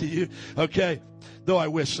point to you. Okay. Though I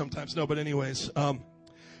wish sometimes. No, but anyways.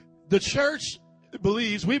 The church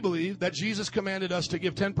we believe that Jesus commanded us to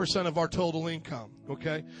give 10% of our total income.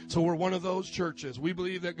 Okay? So we're one of those churches. We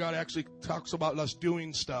believe that God actually talks about us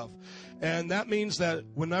doing stuff. And that means that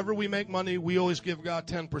whenever we make money, we always give God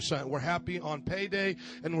 10%. We're happy on payday,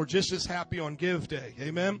 and we're just as happy on give day.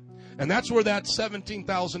 Amen? And that's where that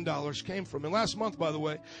 $17,000 came from. And last month, by the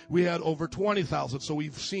way, we had over $20,000. So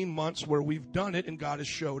we've seen months where we've done it, and God has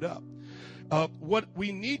showed up. What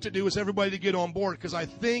we need to do is everybody to get on board, because I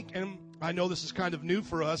think, and I know this is kind of new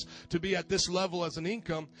for us to be at this level as an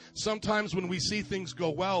income. Sometimes when we see things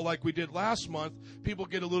go well, like we did last month, people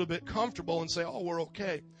get a little bit comfortable and say, oh, we're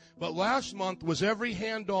okay. But last month was every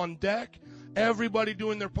hand on deck, everybody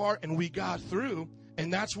doing their part, and we got through.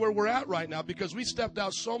 And that's where we're at right now, because we stepped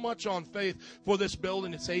out so much on faith for this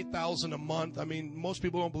building. It's $8,000 a month. I mean, most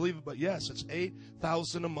people don't believe it, but yes, it's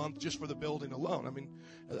 $8,000 a month just for the building alone. I mean,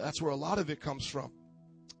 that's where a lot of it comes from.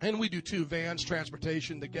 And we do too, vans,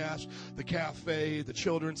 transportation, the gas, the cafe, the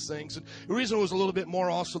children's things. And the reason it was a little bit more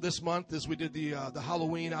also this month is we did the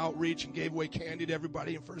Halloween outreach and gave away candy to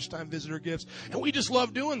everybody and first-time visitor gifts. And we just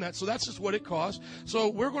love doing that. So that's just what it costs. So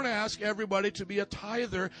we're going to ask everybody to be a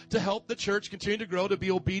tither to help the church continue to grow, to be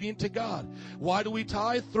obedient to God. Why do we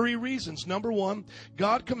tithe? 3 reasons. Number 1,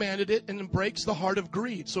 God commanded it, and it breaks the heart of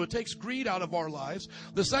greed. So it takes greed out of our lives.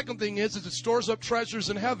 The second thing is it stores up treasures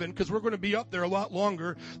in heaven, because we're going to be up there a lot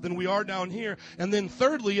longer than we are down here. And then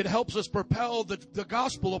thirdly, it helps us propel the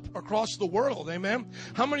gospel across the world. Amen.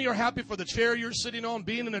 How many are happy for the chair you're sitting on,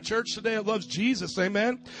 being in a church today that loves Jesus?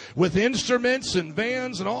 Amen. With instruments and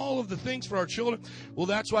vans and all of the things for our children. Well,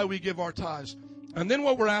 that's why we give our tithes. And then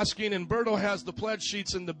what we're asking, and Berto has the pledge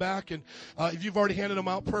sheets in the back, and if you've already handed them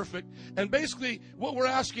out, perfect. And basically what we're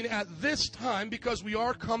asking at this time, because we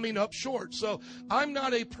are coming up short. So I'm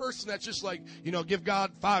not a person that's just like, give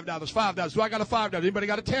God $5. Do I got a $5? Anybody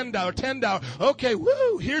got a $10? $10. Okay,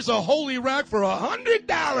 woo, here's a holy rack for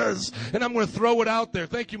 $100. And I'm going to throw it out there.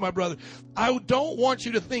 Thank you, my brother. I don't want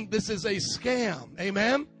you to think this is a scam.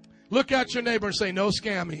 Amen? Look at your neighbor and say, no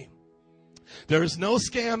scammy. There is no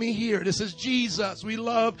scammy here. This is Jesus. We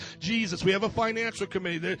love Jesus. We have a financial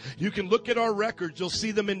committee. You can look at our records. You'll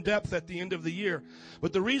see them in depth at the end of the year.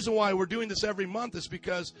 But the reason why we're doing this every month is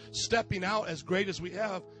because stepping out as great as we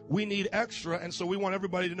have, we need extra. And so we want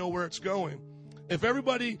everybody to know where it's going. If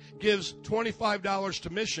everybody gives $25 to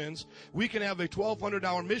missions, we can have a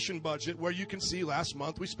 $1,200 mission budget where you can see last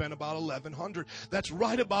month we spent about $1,100. That's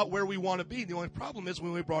right about where we want to be. The only problem is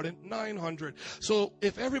when we brought in $900. So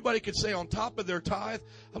if everybody could say on top of their tithe,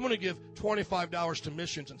 I'm going to give $25 to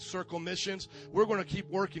missions and Circle Missions, we're going to keep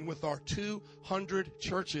working with our 200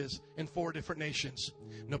 churches in 4 different nations.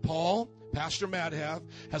 Nepal, Pastor Madhav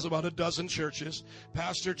has about a dozen churches.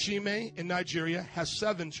 Pastor Chime in Nigeria has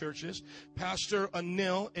 7 churches. Pastor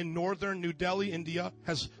Anil in northern New Delhi, India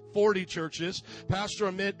has 40 churches. Pastor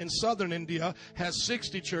Amit in southern India has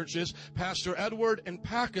 60 churches. Pastor Edward in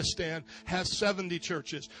Pakistan has 70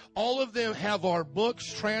 churches. All of them have our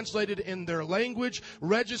books translated in their language,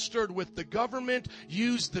 registered with the government,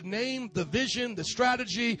 use the name, the vision, the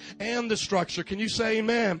strategy, and the structure. Can you say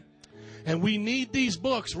amen? And we need these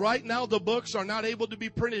books. Right now, the books are not able to be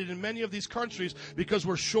printed in many of these countries because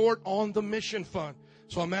we're short on the mission fund.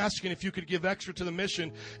 So I'm asking if you could give extra to the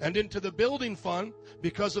mission and into the building fund.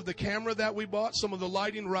 Because of the camera that we bought, some of the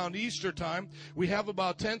lighting around Easter time, we have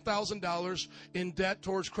about $10,000 in debt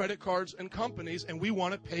towards credit cards and companies, and we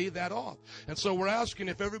want to pay that off. And so we're asking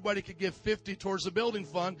if everybody could give $50 towards the building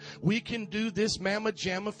fund, we can do this mamma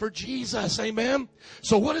jamma for Jesus. Amen?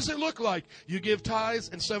 So what does it look like? You give tithes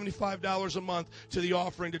and $75 a month to the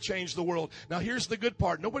offering to change the world. Now here's the good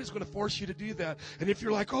part. Nobody's going to force you to do that. And if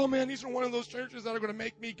you're like, oh man, these are one of those churches that are going to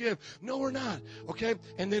make me give. No, we're not. Okay?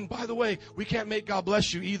 And then, by the way, we can't make God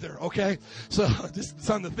bless you either. Okay? So, just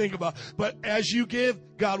something to think about. But as you give,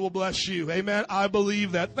 God will bless you. Amen? I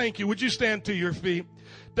believe that. Thank you. Would you stand to your feet?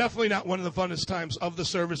 Definitely not one of the funnest times of the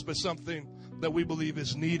service, but something that we believe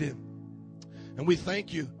is needed. And we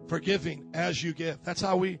thank you for giving as you give. That's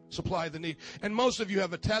how we supply the need. And most of you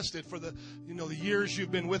have attested for the years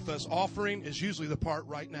you've been with us. Offering is usually the part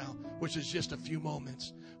right now, which is just a few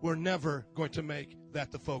moments. We're never going to make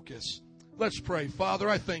that the focus. Let's pray. Father,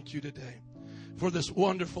 I thank you today for this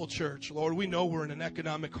wonderful church. Lord, we know we're in an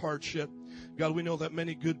economic hardship. God, we know that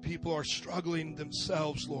many good people are struggling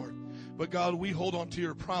themselves, Lord. But God, we hold on to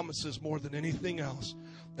your promises more than anything else.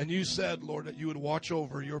 And you said, Lord, that you would watch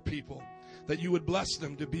over your people, that you would bless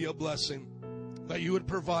them to be a blessing, that you would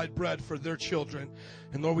provide bread for their children.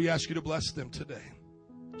 And Lord, we ask you to bless them today.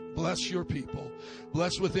 Bless your people.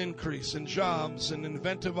 Bless with increase and jobs and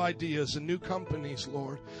inventive ideas and new companies,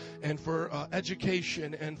 Lord, and for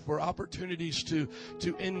education and for opportunities to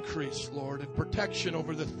increase, Lord, and protection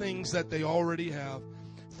over the things that they already have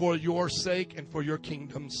for your sake and for your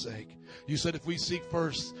kingdom's sake. You said if we seek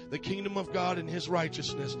first the kingdom of God and his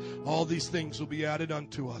righteousness, all these things will be added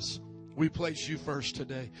unto us. We place you first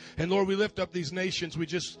today. And Lord, we lift up these nations we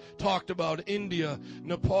just talked about, India,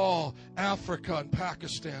 Nepal, Africa, and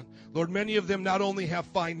Pakistan. Lord, many of them not only have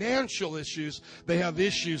financial issues, they have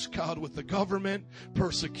issues, God, with the government,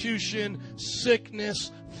 persecution,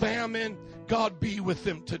 sickness, famine. God, be with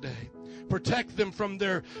them today. Protect them from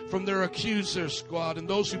their accusers, God, and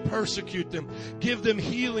those who persecute them. Give them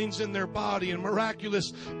healings in their body and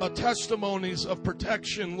miraculous testimonies of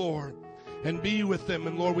protection, Lord. And be with them.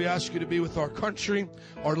 And Lord, we ask you to be with our country,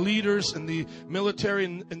 our leaders, and the military,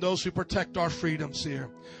 and those who protect our freedoms here.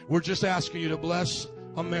 We're just asking you to bless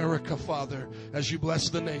America, Father, as you bless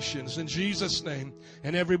the nations. In Jesus' name.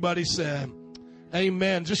 And everybody said,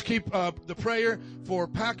 amen. Just keep the prayer for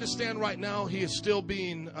Pakistan right now. He is still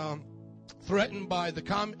being threatened by the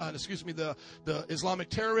Islamic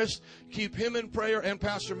terrorists. Keep him in prayer, and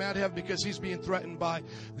Pastor Madhav, because he's being threatened by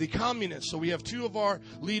the communists. So we have 2 of our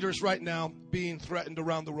leaders right now being threatened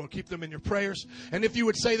around the world. Keep them in your prayers. And if you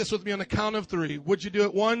would say this with me on the count of 3, would you do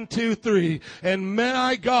it? 1, 2, 3. And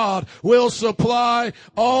my God will supply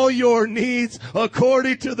all your needs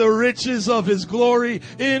according to the riches of his glory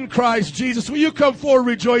in Christ Jesus. Will you come forward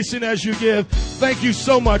rejoicing as you give? Thank you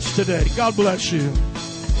so much today. God bless you.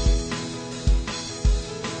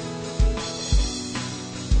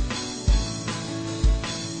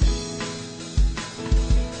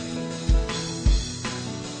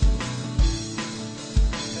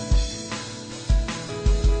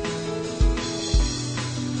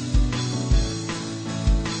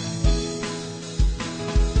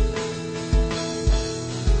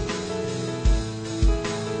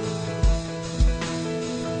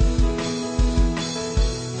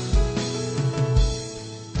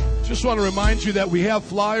 Just want to remind you that we have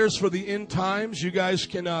flyers for the end times. You guys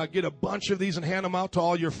can get a bunch of these and hand them out to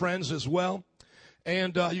all your friends as well.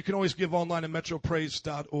 And you can always give online at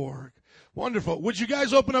metropraise.org. Wonderful. Would you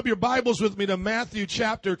guys open up your Bibles with me to Matthew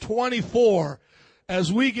chapter 24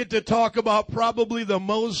 as we get to talk about probably the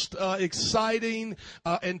most exciting,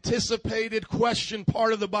 anticipated question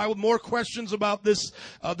part of the Bible. More questions about this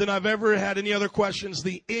than I've ever had any other questions.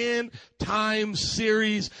 The End Time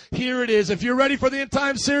Series. Here it is. If you're ready for the End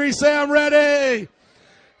Time Series, say I'm ready.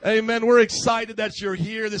 Amen. We're excited that you're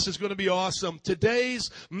here. This is going to be awesome. Today's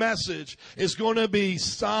message is going to be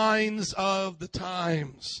Signs of the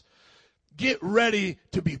Times. Get ready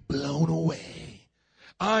to be blown away.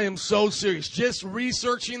 I am so serious. Just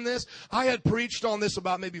researching this, I had preached on this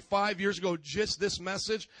about maybe 5 years ago, just this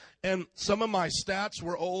message, and some of my stats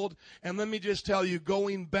were old. And let me just tell you,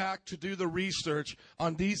 going back to do the research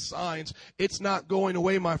on these signs, it's not going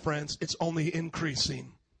away, my friends. It's only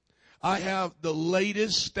increasing. I have the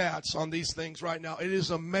latest stats on these things right now. It is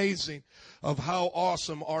amazing of how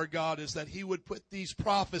awesome our God is that He would put these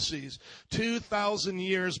prophecies 2,000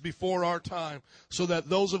 years before our time so that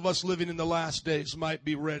those of us living in the last days might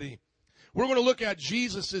be ready. We're going to look at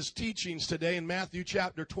Jesus' teachings today in Matthew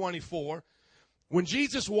chapter 24. When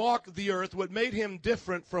Jesus walked the earth, what made Him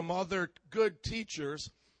different from other good teachers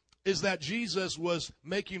is that Jesus was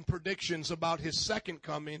making predictions about His second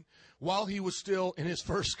coming while He was still in His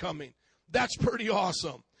first coming. That's pretty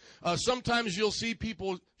awesome. Sometimes you'll see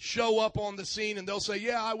people show up on the scene and they'll say,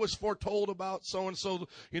 yeah, I was foretold about so-and-so,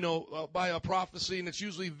 by a prophecy, and it's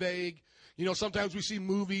usually vague. Sometimes we see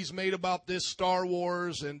movies made about this, Star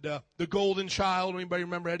Wars and The Golden Child. Anybody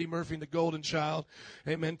remember Eddie Murphy and The Golden Child?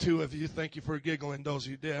 Amen, two of you. Thank you for giggling, those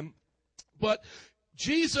of you did. But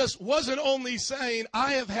Jesus wasn't only saying,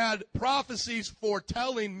 I have had prophecies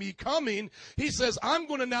foretelling me coming. He says, I'm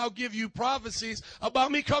going to now give you prophecies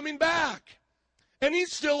about me coming back. And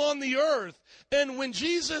He's still on the earth. And when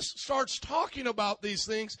Jesus starts talking about these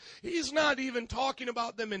things, He's not even talking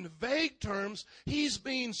about them in vague terms. He's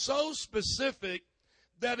being so specific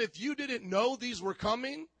that if you didn't know these were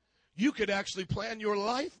coming, you could actually plan your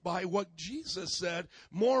life by what Jesus said,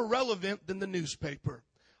 more relevant than the newspaper.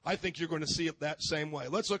 I think you're going to see it that same way.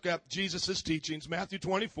 Let's look at Jesus' teachings, Matthew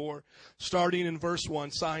 24, starting in verse 1,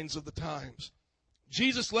 Signs of the Times.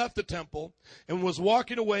 Jesus left the temple and was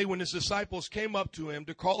walking away when His disciples came up to Him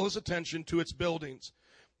to call His attention to its buildings.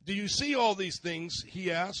 Do you see all these things? He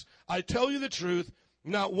asked. I tell you the truth,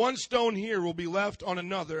 not one stone here will be left on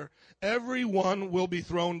another. Every one will be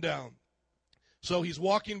thrown down. So He's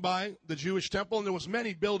walking by the Jewish temple, and there was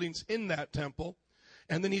many buildings in that temple.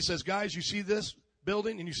 And then He says, guys, you see this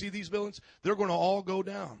building and you see these buildings? They're going to all go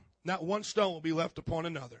down. Not one stone will be left upon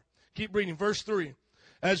another. Keep reading. Verse 3.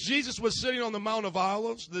 As Jesus was sitting on the Mount of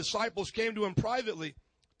Olives, the disciples came to Him privately.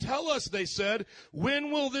 Tell us, they said,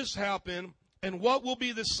 when will this happen, and what will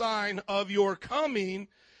be the sign of your coming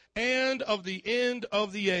and of the end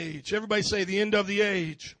of the age? Everybody say the end of the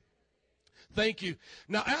age. Thank you.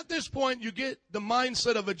 Now, at this point, you get the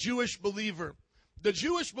mindset of a Jewish believer. The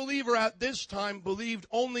Jewish believer at this time believed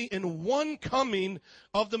only in one coming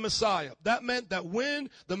of the Messiah. That meant that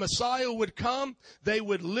when the Messiah would come, they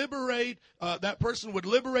would liberate, that person would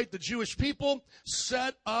liberate the Jewish people,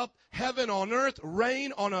 set up heaven on earth,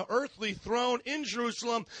 reign on an earthly throne in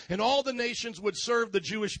Jerusalem, and all the nations would serve the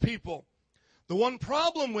Jewish people. The one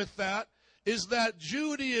problem with that is that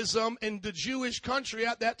Judaism in the Jewish country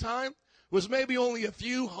at that time was maybe only a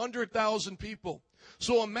few 100,000 people.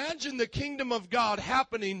 So imagine the kingdom of God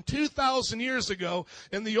happening 2,000 years ago,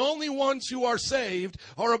 and the only ones who are saved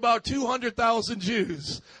are about 200,000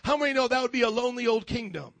 Jews. How many know that would be a lonely old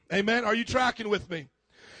kingdom? Amen? Are you tracking with me?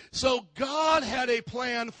 So God had a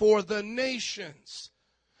plan for the nations.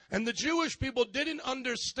 And the Jewish people didn't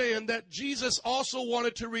understand that Jesus also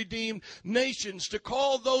wanted to redeem nations, to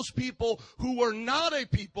call those people who were not a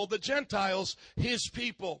people, the Gentiles, His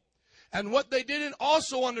people. And what they didn't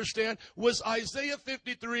also understand was Isaiah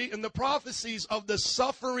 53 and the prophecies of the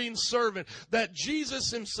suffering servant, that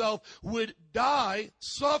Jesus Himself would die,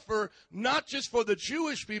 suffer, not just for the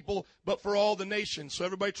Jewish people, but for all the nations. So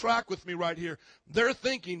everybody track with me right here. They're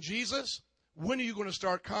thinking, Jesus, when are you going to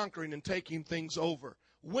start conquering and taking things over?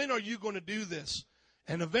 When are you going to do this?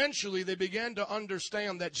 And eventually they began to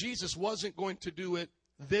understand that Jesus wasn't going to do it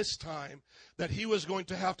this time, that He was going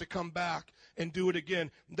to have to come back and do it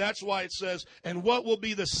again. That's why it says, and what will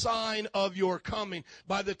be the sign of your coming?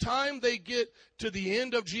 By the time they get to the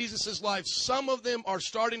end of Jesus' life, some of them are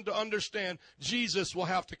starting to understand Jesus will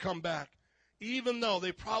have to come back. Even though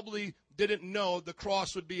they probably didn't know the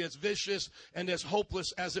cross would be as vicious and as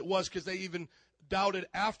hopeless as it was, because they even doubted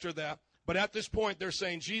after that. But at this point, they're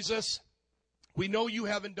saying, Jesus, we know you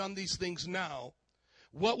haven't done these things now.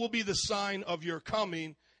 What will be the sign of your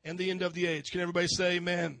coming and the end of the age? Can everybody say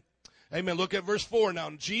amen? Amen. Look at verse 4 now.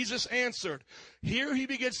 Jesus answered. Here he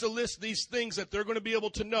begins to list these things that they're going to be able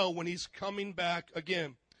to know when he's coming back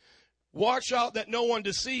again. Watch out that no one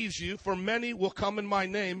deceives you, for many will come in my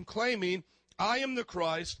name, claiming, I am the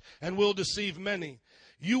Christ, and will deceive many.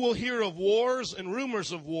 You will hear of wars and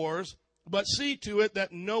rumors of wars, but see to it that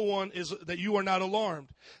that you are not alarmed.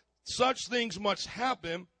 Such things must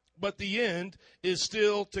happen, but the end is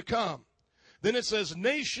still to come. Then it says,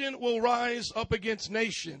 nation will rise up against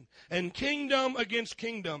nation, and kingdom against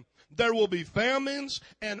kingdom. There will be famines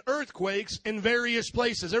and earthquakes in various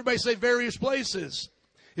places. Everybody say various places.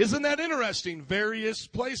 Isn't that interesting? Various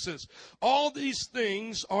places. All these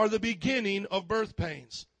things are the beginning of birth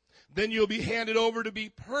pains. Then you'll be handed over to be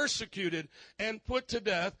persecuted and put to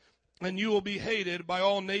death, and you will be hated by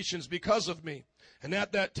all nations because of me. And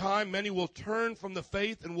at that time, many will turn from the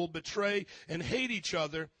faith and will betray and hate each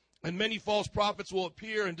other. And many false prophets will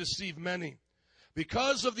appear and deceive many.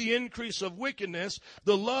 Because of the increase of wickedness,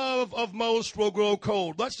 the love of most will grow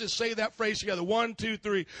cold. Let's just say that phrase together. 1, 2,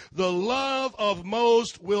 3. The love of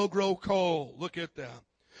most will grow cold. Look at that.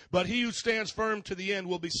 But he who stands firm to the end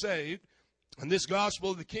will be saved. And this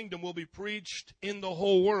gospel of the kingdom will be preached in the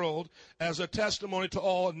whole world as a testimony to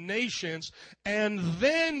all nations. And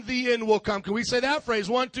then the end will come. Can we say that phrase?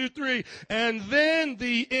 1, 2, 3. And then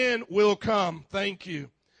the end will come. Thank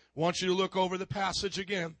you. I want you to look over the passage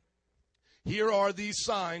again. Here are these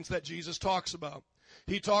signs that Jesus talks about.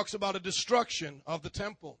 He talks about a destruction of the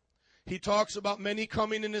temple. He talks about many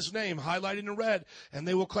coming in his name, highlighted in red, and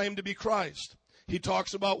they will claim to be Christ. He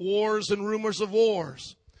talks about wars and rumors of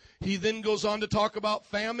wars. He then goes on to talk about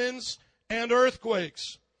famines and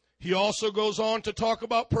earthquakes. He also goes on to talk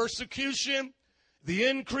about persecution, the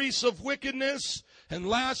increase of wickedness, and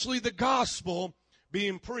lastly, the gospel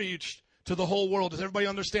being preached to the whole world. Does everybody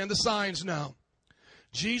understand the signs now?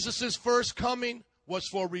 Jesus' first coming was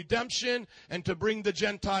for redemption and to bring the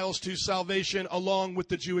Gentiles to salvation along with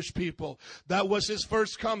the Jewish people. That was his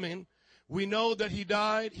first coming. We know that he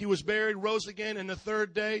died, he was buried, rose again on the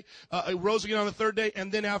third day, and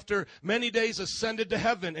then after many days ascended to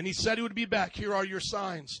heaven, and he said he would be back. Here are your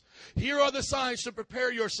signs. Here are the signs to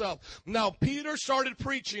prepare yourself. Now, Peter started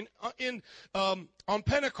preaching on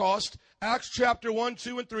Pentecost, Acts chapter 1,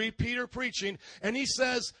 2, and 3, Peter preaching, and he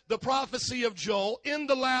says the prophecy of Joel, in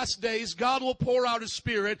the last days, God will pour out his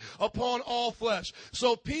Spirit upon all flesh.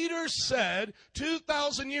 So Peter said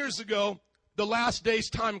 2,000 years ago, the last day's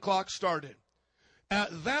time clock started.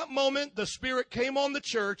 At that moment, the Spirit came on the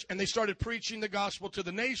church, and they started preaching the gospel to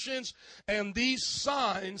the nations, and these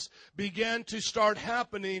signs began to start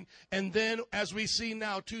happening, and then, as we see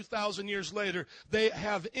now, 2,000 years later, they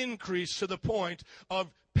have increased to the point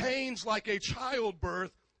of pains like a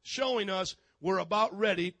childbirth, showing us we're about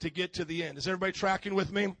ready to get to the end. Is everybody tracking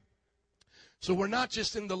with me? So we're not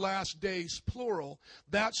just in the last days, plural.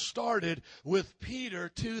 That started with Peter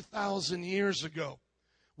 2,000 years ago.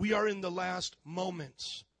 We are in the last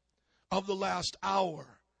moments of the last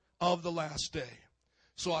hour of the last day.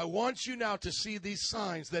 So I want you now to see these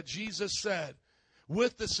signs that Jesus said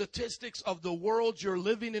with the statistics of the world you're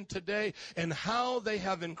living in today and how they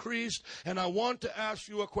have increased. And I want to ask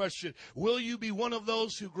you a question. Will you be one of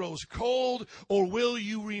those who grows cold, or will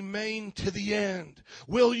you remain to the end?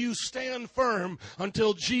 Will you stand firm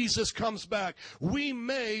until Jesus comes back? We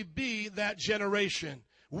may be that generation.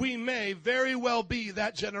 We may very well be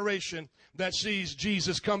that generation that sees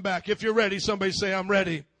Jesus come back. If you're ready, somebody say, I'm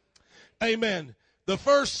ready. Amen. The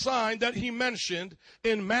first sign that he mentioned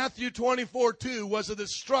in Matthew 24:2 was the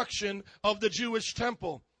destruction of the Jewish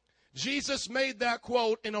temple. Jesus made that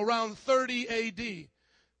quote in around 30 A.D.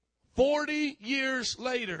 40 years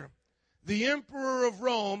later, the emperor of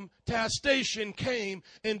Rome, Vespasian, came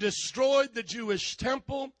and destroyed the Jewish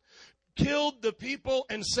temple, killed the people,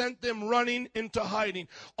 and sent them running into hiding.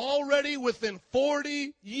 Already within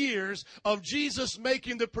 40 years of Jesus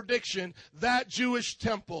making the prediction, that Jewish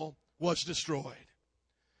temple was destroyed.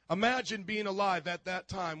 Imagine being alive at that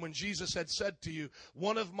time when Jesus had said to you,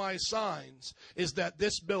 one of my signs is that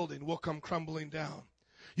this building will come crumbling down.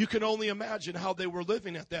 You can only imagine how they were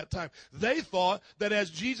living at that time. They thought that as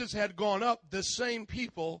Jesus had gone up, the same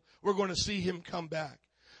people were going to see him come back.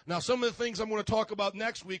 Now, some of the things I'm going to talk about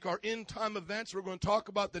next week are end-time events. We're going to talk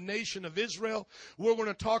about the nation of Israel. We're going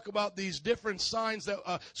to talk about these different signs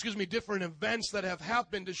different events that have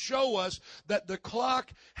happened to show us that the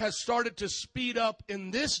clock has started to speed up in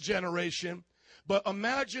this generation. But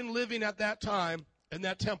imagine living at that time and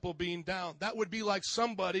that temple being down. That would be like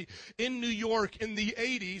somebody in New York in the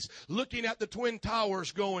 80s looking at the Twin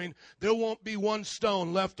Towers going, there won't be one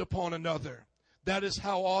stone left upon another. That is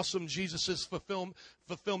how awesome Jesus'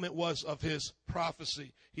 fulfillment was of his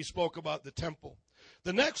prophecy. He spoke about the temple.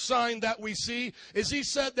 The next sign that we see is he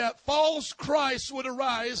said that false Christ would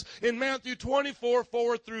arise in Matthew 24,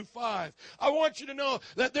 4 through 5. I want you to know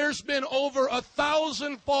that there's been over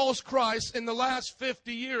 1,000 false Christs in the last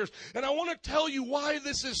 50 years. And I want to tell you why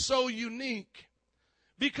this is so unique.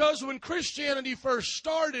 Because when Christianity first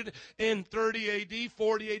started in 30 AD,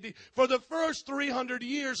 40 AD, for the first 300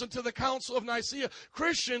 years until the Council of Nicaea,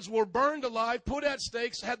 Christians were burned alive, put at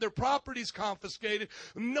stakes, had their properties confiscated.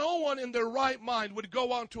 No one in their right mind would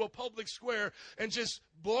go onto a public square and just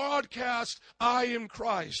broadcast, I am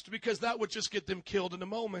Christ, because that would just get them killed in a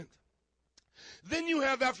moment. Then you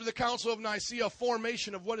have, after the Council of Nicaea, a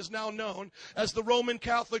formation of what is now known as the Roman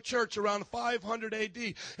Catholic Church around 500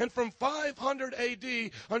 AD. And from 500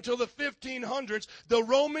 AD until the 1500s, the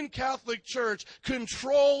Roman Catholic Church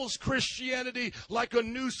controls Christianity like a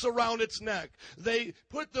noose around its neck. They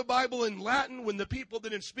put the Bible in Latin when the people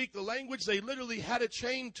didn't speak the language. They literally had it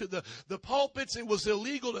chained to the pulpits. It was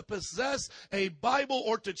illegal to possess a Bible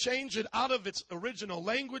or to change it out of its original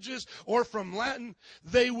languages or from Latin.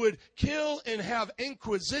 They would kill and have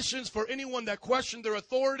inquisitions for anyone that questioned their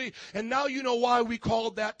authority. And now you know why we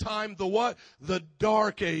called that time the what? The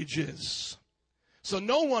Dark Ages. So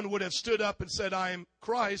no one would have stood up and said, I am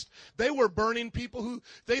Christ. They were burning people who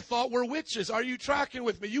they thought were witches. Are you tracking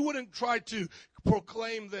with me? You wouldn't try to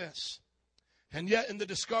proclaim this. And yet in the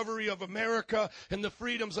discovery of America and the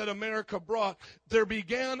freedoms that America brought, there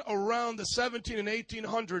began around the 17 and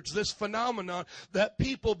 1800s this phenomenon that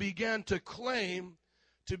people began to claim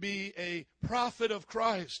to be a prophet of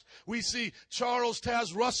Christ. We see Charles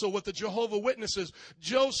Taz Russell with the Jehovah's Witnesses,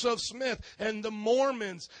 Joseph Smith and the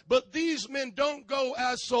Mormons. But these men don't go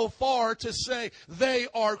as so far to say they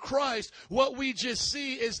are Christ. What we just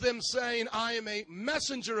see is them saying, I am a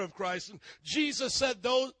messenger of Christ. And Jesus said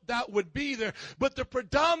that would be there. But the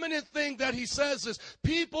predominant thing that he says is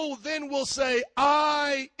people then will say,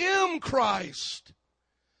 I am Christ.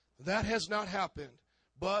 That has not happened.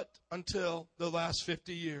 But until the last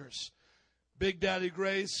 50 years. Big Daddy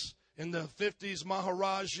Grace in the 50s,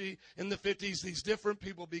 Maharaji in the 50s, these different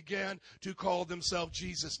people began to call themselves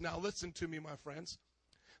Jesus. Now listen to me, my friends.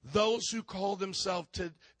 Those who call themselves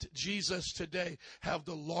to Jesus today have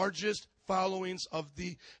the largest followings of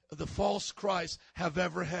the false Christ have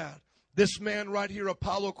ever had. This man right here,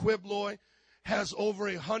 Apollo Quibloy, has over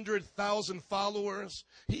 100,000 followers.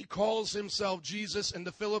 He calls himself Jesus in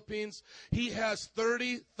the Philippines. He has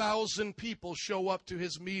 30,000 people show up to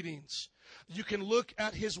his meetings. You can look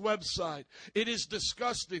at his website. It is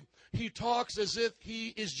disgusting. He talks as if he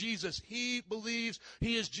is Jesus. He believes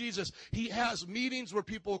he is Jesus. He has meetings where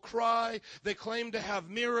people cry. They claim to have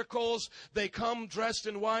miracles. They come dressed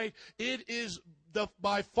in white. It is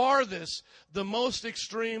by far the most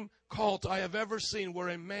extreme cult I have ever seen where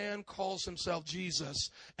a man calls himself Jesus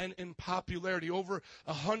and in popularity, over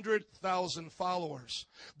 100,000 followers.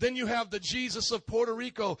 Then you have the Jesus of Puerto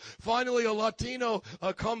Rico. Finally, a Latino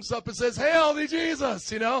comes up and says, hail the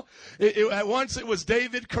Jesus, you know. At once it was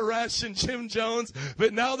David Koresh and Jim Jones,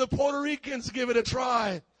 but now the Puerto Ricans give it a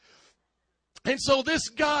try. And so this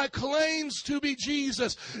guy claims to be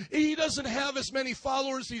Jesus. He doesn't have as many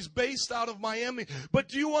followers. He's based out of Miami. But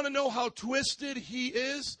do you want to know how twisted he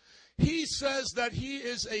is? He says that he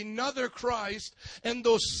is another Christ, and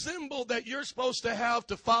the symbol that you're supposed to have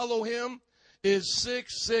to follow him is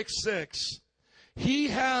 666. He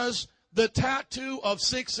has the tattoo of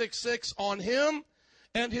 666 on him,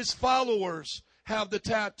 and his followers have the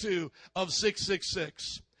tattoo of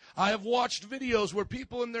 666. I have watched videos where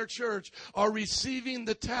people in their church are receiving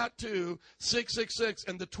the tattoo 666,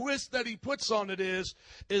 and the twist that he puts on it is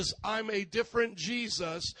I'm a different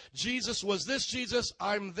Jesus. Jesus was this Jesus,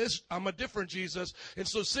 I'm a different Jesus. And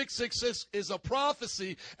so 666 is a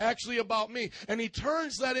prophecy actually about me. And he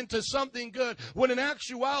turns that into something good when in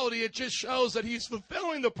actuality it just shows that he's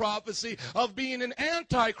fulfilling the prophecy of being an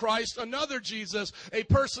antichrist, another Jesus, a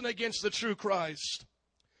person against the true Christ.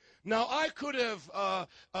 Now, I could have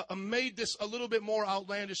made this a little bit more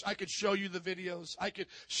outlandish. I could show you the videos. I could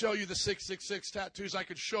show you the 666 tattoos. I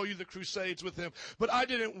could show you the crusades with him. But I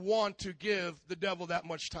didn't want to give the devil that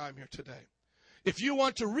much time here today. If you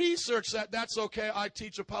want to research that, that's okay. I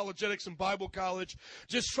teach apologetics in Bible college.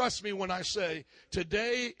 Just trust me when I say,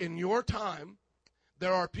 today in your time,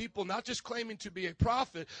 there are people not just claiming to be a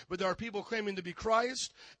prophet, but there are people claiming to be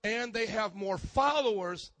Christ, and they have more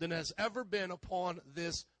followers than has ever been upon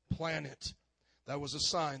this planet. That was a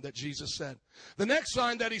sign that Jesus said. The next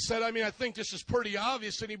sign that he said, I think this is pretty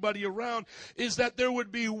obvious to anybody around, is that there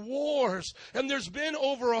would be wars. And there's been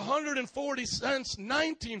over 140 since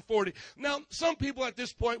 1940. Now, some people at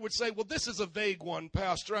this point would say, well, this is a vague one,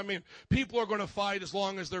 Pastor. People are going to fight as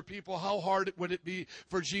long as they're people. How hard would it be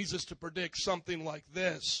for Jesus to predict something like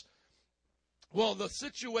this? Well, the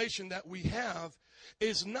situation that we have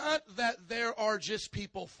is not that there are just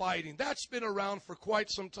people fighting. That's been around for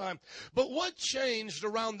quite some time. But what changed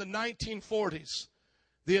around the 1940s?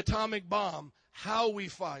 The atomic bomb, how we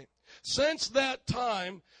fight. Since that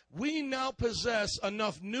time, we now possess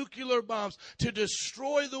enough nuclear bombs to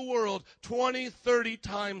destroy the world 20, 30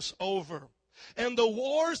 times over. And the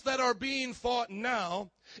wars that are being fought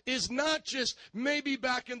now is not just, maybe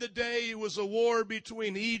back in the day it was a war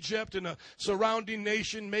between Egypt and a surrounding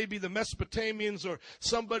nation, maybe the Mesopotamians or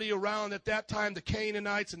somebody around at that time, the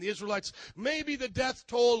Canaanites and the Israelites. Maybe the death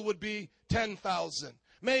toll would be 10,000,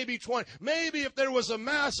 maybe 20, maybe if there was a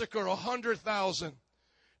massacre, 100,000.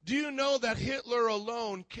 Do you know that Hitler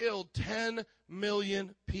alone killed 10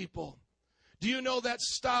 million people? Do you know that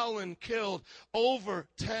Stalin killed over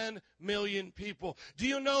 10 million people? Do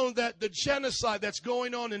you know that the genocide that's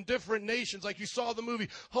going on in different nations, like you saw the movie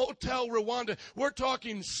Hotel Rwanda, we're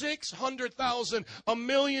talking 600,000, 1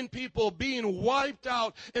 million people being wiped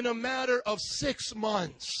out in a matter of 6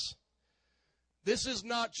 months. This is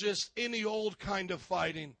not just any old kind of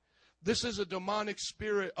fighting. This is a demonic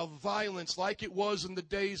spirit of violence like it was in the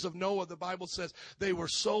days of Noah. The Bible says they were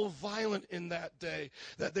so violent in that day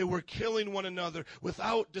that they were killing one another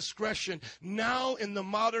without discretion. Now in the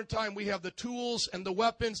modern time we have the tools and the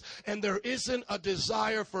weapons, and there isn't a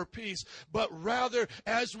desire for peace. But rather,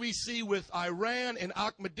 as we see with Iran and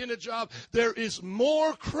Ahmadinejad, there is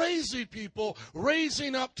more crazy people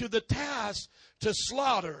raising up to the task to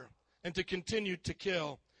slaughter and to continue to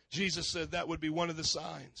kill. Jesus said that would be one of the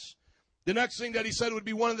signs. The next thing that he said would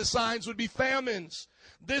be one of the signs would be famines.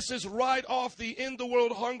 This is right off the End the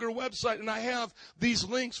World Hunger website, and I have these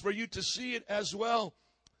links for you to see it as well.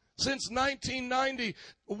 Since 1990,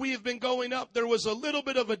 we have been going up. There was a little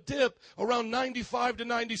bit of a dip around 95 to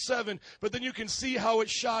 97, but then you can see how it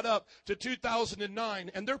shot up to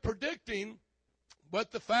 2009. And they're predicting,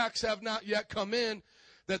 but the facts have not yet come in,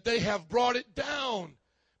 that they have brought it down.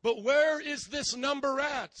 But where is this number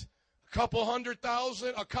at? A couple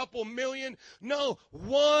 100,000, a couple million? No,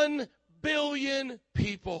 1 billion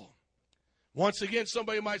people. Once again,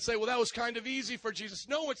 somebody might say, well, that was kind of easy for Jesus.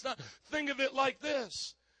 No, it's not. Think of it like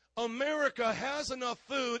this. America has enough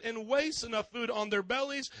food and wastes enough food on their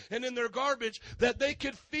bellies and in their garbage that they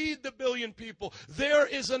could feed the billion people. There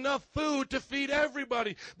is enough food to feed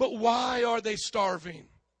everybody. But why are they starving?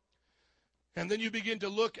 And then you begin to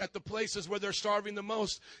look at the places where they're starving the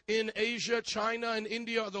most. In Asia, China and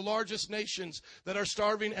India are the largest nations that are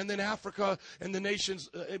starving. And then Africa and the nations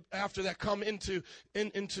after that come into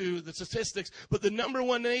the statistics. But the number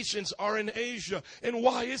one nations are in Asia. And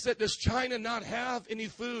why is that? Does China not have any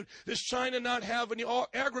food? Does China not have any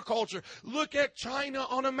agriculture? Look at China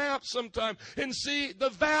on a map sometime and see the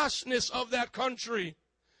vastness of that country.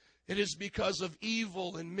 It is because of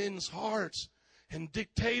evil in men's hearts and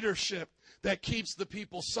dictatorship that keeps the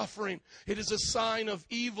people suffering. It is a sign of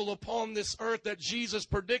evil upon this earth that Jesus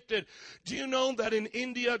predicted. Do you know that in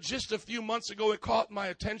India, just a few months ago, it caught my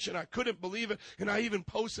attention. I couldn't believe it, and I even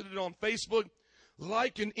posted it on Facebook.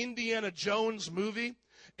 Like an Indiana Jones movie,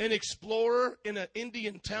 an explorer in an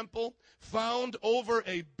Indian temple found over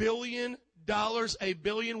 $1 billion, a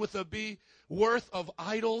billion with a B, worth of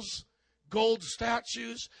idols, gold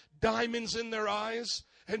statues, diamonds in their eyes.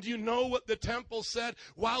 And do you know what the temple said?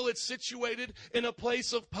 While it's situated in a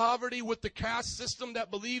place of poverty with the caste system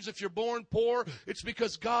that believes if you're born poor, it's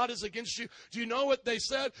because God is against you. Do you know what they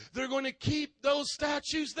said? They're going to keep those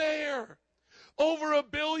statues there. Over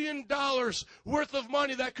 $1 billion worth of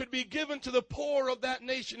money that could be given to the poor of that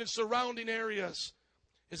nation and surrounding areas.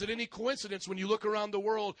 Is it any coincidence when you look around the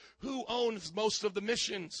world, who owns most of the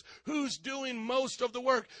missions? Who's doing most of the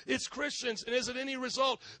work? It's Christians. And is it any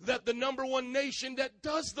result that the number one nation that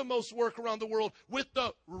does the most work around the world with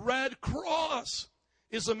the Red Cross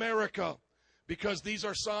is America? Because these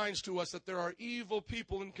are signs to us that there are evil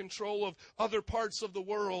people in control of other parts of the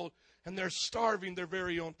world, and they're starving their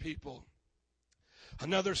very own people.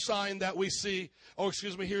 Another sign that we see,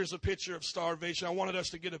 here's a picture of starvation. I wanted us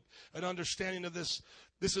to get an understanding of this.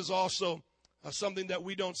 This is also something that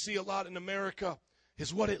we don't see a lot in America,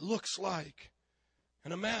 is what it looks like.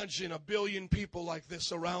 And imagine 1 billion people like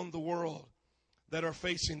this around the world that are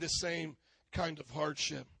facing this same kind of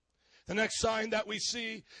hardship. The next sign that we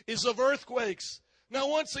see is of earthquakes. Now,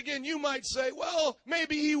 once again, you might say, well,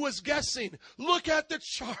 maybe he was guessing. Look at the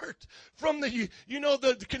chart from the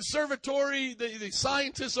conservatory, the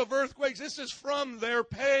scientists of earthquakes. This is from their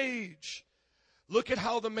page. Look at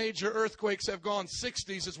how the major earthquakes have gone.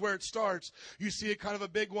 60s is where it starts. You see a kind of a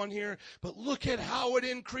big one here. But look at how it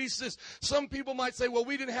increases. Some people might say, well,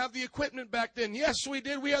 we didn't have the equipment back then. Yes, we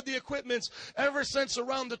did. We had the equipment ever since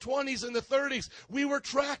around the 20s and the 30s. We were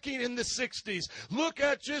tracking in the 60s. Look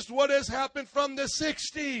at just what has happened from the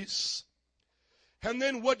 60s. And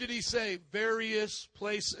then what did he say? Various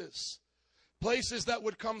places. Places that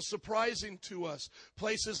would come surprising to us.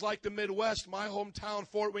 Places like the Midwest, my hometown,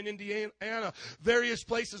 Fort Wayne, Indiana. Various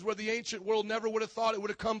places where the ancient world never would have thought it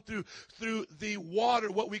would have come through the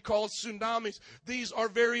water, what we call tsunamis. These are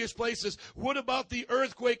various places. What about the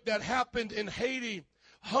earthquake that happened in Haiti?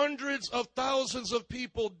 Hundreds of thousands of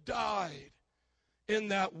people died in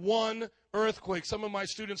that one earthquake. Some of my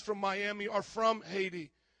students from Miami are from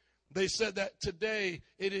Haiti. They said that today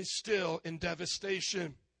it is still in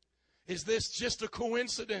devastation. Is this just a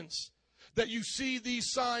coincidence that you see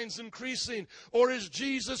these signs increasing? Or is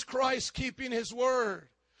Jesus Christ keeping his word?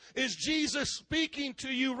 Is Jesus speaking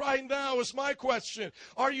to you right now is my question.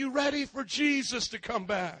 Are you ready for Jesus to come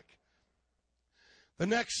back? The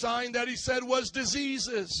next sign that he said was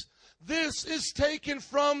diseases. This is taken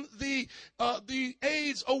from the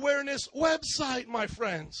AIDS awareness website, my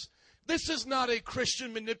friends. This is not a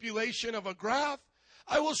Christian manipulation of a graph.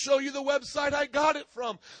 I will show you the website I got it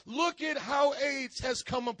from. Look at how AIDS has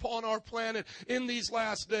come upon our planet in these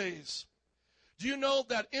last days. Do you know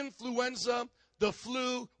that influenza, the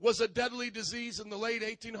flu, was a deadly disease in the late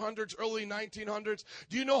 1800s, early 1900s?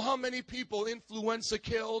 Do you know how many people influenza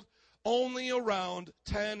killed? Only around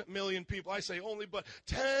 10 million people. I say only, but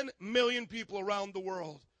 10 million people around the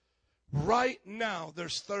world. Right now,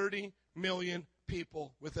 there's 30 million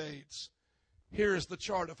people with AIDS. Here is the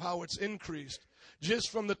chart of how it's increased. Just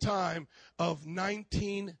from the time of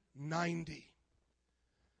 1990.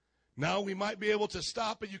 Now we might be able to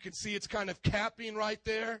stop it. You can see it's kind of capping right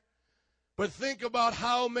there. But think about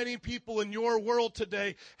how many people in your world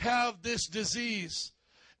today have this disease.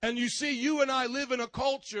 And you see, you and I live in a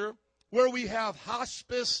culture where we have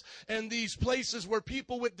hospice and these places where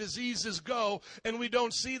people with diseases go and we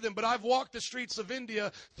don't see them. But I've walked the streets of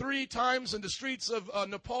India 3 times and the streets of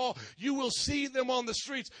Nepal. You will see them on the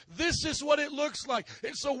streets. This is what it looks like.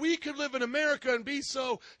 And so we could live in America and be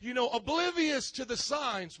so, oblivious to the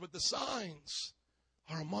signs. But the signs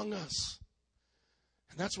are among us.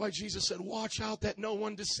 And that's why Jesus said, watch out that no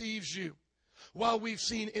one deceives you. While we've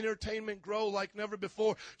seen entertainment grow like never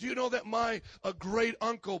before, do you know that my great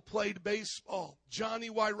uncle played baseball?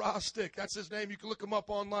 Johnny Wyrostic, that's his name. You can look him up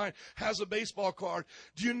online, has a baseball card.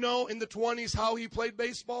 Do you know in the 20s how he played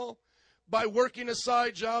baseball? By working a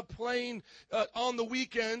side job, playing on the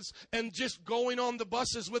weekends, and just going on the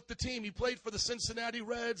buses with the team. He played for the Cincinnati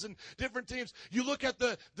Reds and different teams. You look at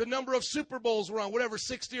the number of Super Bowls around,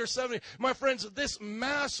 60 or 70. My friends, this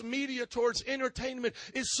mass media towards entertainment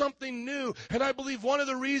is something new. And I believe one of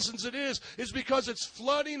the reasons it is because it's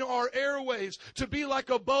flooding our airwaves to be like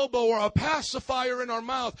a bobo or a pacifier in our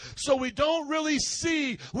mouth. So we don't really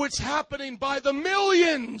see what's happening by the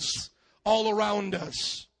millions all around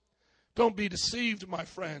us. Don't be deceived, my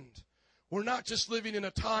friend. We're not just living in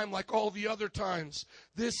a time like all the other times.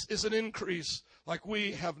 This is an increase like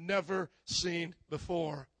we have never seen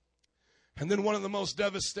before. And then one of the most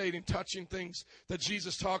devastating, touching things that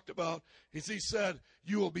Jesus talked about is he said,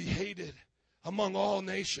 you will be hated among all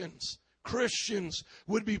nations. Christians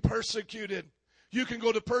would be persecuted. You can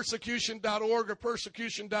go to persecution.org or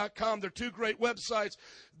persecution.com. They're 2 great websites.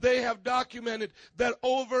 They have documented that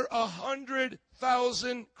over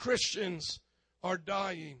 100,000 Christians are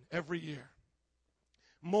dying every year.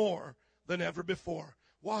 More than ever before.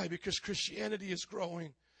 Why? Because Christianity is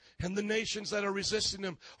growing. And the nations that are resisting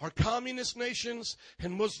them are communist nations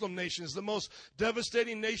and Muslim nations. The most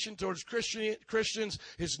devastating nation towards Christians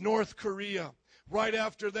is North Korea. Right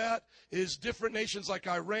after that is different nations like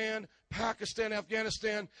Iran, Pakistan,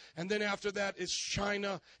 Afghanistan, and then after that is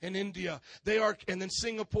China and India. And then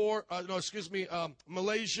Singapore,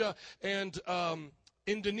 Malaysia and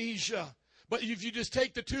Indonesia. But if you just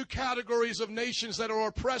take the 2 categories of nations that are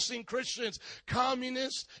oppressing Christians,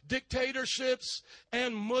 communist dictatorships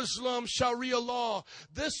and Muslim Sharia law.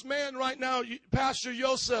 This man right now, Pastor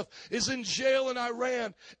Yosef, is in jail in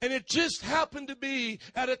Iran. And it just happened to be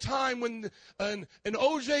at a time when an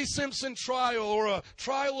O.J. Simpson trial or a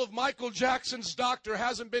trial of Michael Jackson's doctor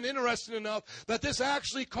hasn't been interesting enough that this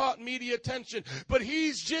actually caught media attention. But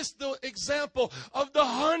he's just the example of the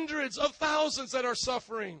hundreds of thousands that are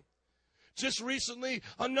suffering. Just recently,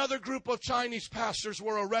 another group of Chinese pastors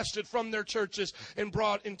were arrested from their churches and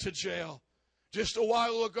brought into jail. Just a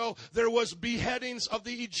while ago, there was beheadings of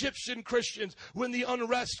the Egyptian Christians when the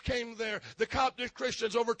unrest came there. The Coptic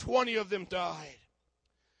Christians, over 20 of them died.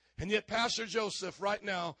 And yet Pastor Joseph right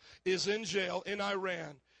now is in jail in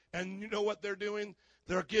Iran. And you know what they're doing?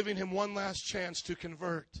 They're giving him one last chance to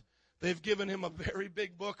convert. They've given him a very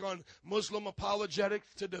big book on Muslim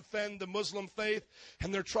apologetics to defend the Muslim faith,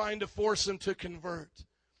 and they're trying to force him to convert.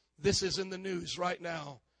 This is in the news right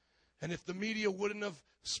now. And if the media wouldn't have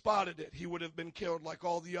spotted it, he would have been killed like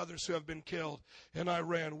all the others who have been killed in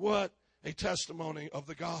Iran. What a testimony of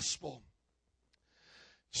the gospel.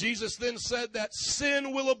 Jesus then said that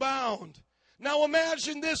sin will abound. Now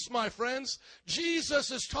imagine this, my friends. Jesus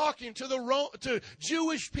is talking to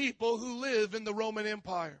Jewish people who live in the Roman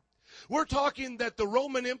Empire. We're talking that the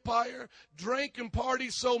Roman Empire drank and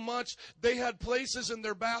partied so much, they had places in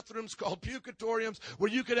their bathrooms called pucatoriums where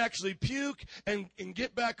you could actually puke and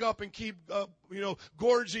get back up and keep,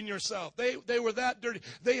 gorging yourself. They were that dirty.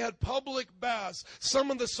 They had public baths. Some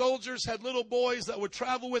of the soldiers had little boys that would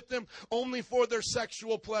travel with them only for their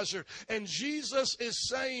sexual pleasure. And Jesus is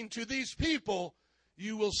saying to these people,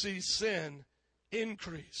 you will see sin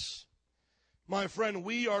increase. My friend,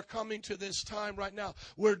 we are coming to this time right now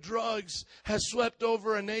where drugs has swept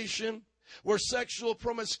over a nation, where sexual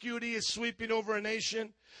promiscuity is sweeping over a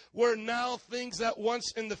nation, where now things that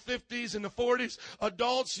once in the 50s and the 40s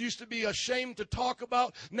adults used to be ashamed to talk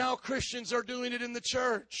about, now Christians are doing it in the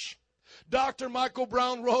church. Dr. Michael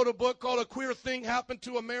Brown wrote a book called A Queer Thing Happened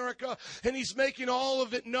to America, and he's making all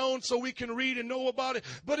of it known so we can read and know about it.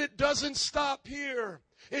 But it doesn't stop here.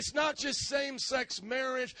 It's not just same-sex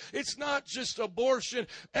marriage. It's not just abortion.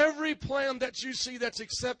 Every plan that you see that's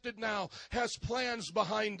accepted now has plans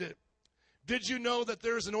behind it. Did you know that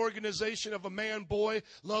there's an organization of a man-boy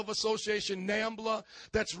love association, NAMBLA,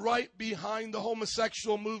 that's right behind the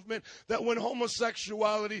homosexual movement, that when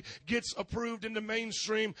homosexuality gets approved in the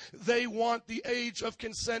mainstream, they want the age of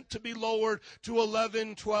consent to be lowered to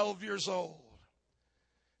 11, 12 years old.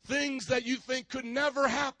 Things that you think could never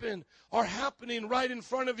happen are happening right in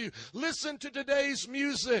front of you. Listen to today's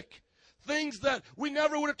music. Things that we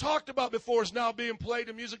never would have talked about before is now being played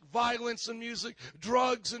in music. Violence in music,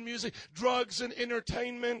 drugs in music, drugs in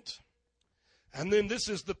entertainment. And then this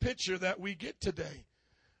is the picture that we get today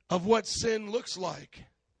of what sin looks like.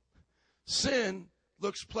 Sin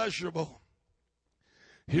looks pleasurable.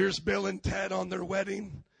 Here's Bill and Ted on their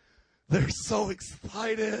wedding. They're so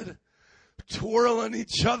excited, twirling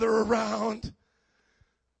each other around.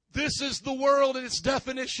 This is the world and its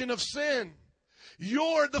definition of sin.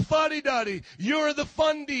 You're the fuddy-duddy. You're the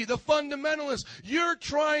fundy, the fundamentalist. You're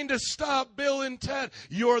trying to stop Bill and Ted.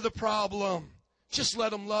 You're the problem. Just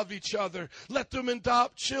let them love each other. Let them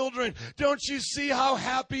adopt children. Don't you see how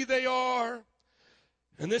happy they are?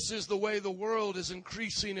 And this is the way the world is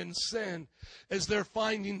increasing in sin, as they're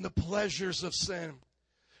finding the pleasures of sin.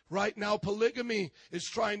 Right now, polygamy is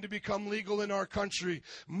trying to become legal in our country.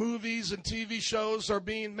 Movies and TV shows are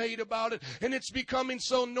being made about it, and it's becoming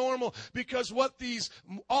so normal because what these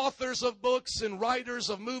authors of books and writers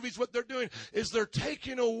of movies, what they're doing is they're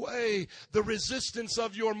taking away the resistance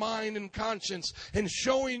of your mind and conscience and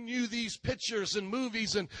showing you these pictures and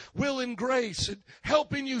movies and Will and Grace and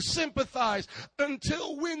helping you sympathize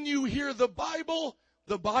until when you hear the Bible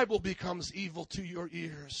becomes evil to your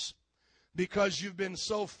ears. Because you've been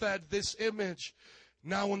so fed this image.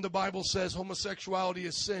 Now when the Bible says homosexuality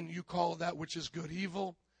is sin, you call that which is good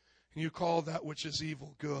evil, and you call that which is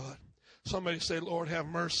evil good. Somebody say, Lord, have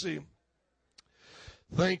mercy.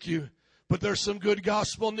 Thank you. But there's some good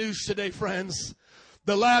gospel news today, friends.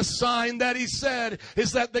 The last sign that he said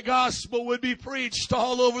is that the gospel would be preached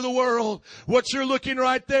all over the world. What you're looking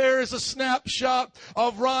right there is a snapshot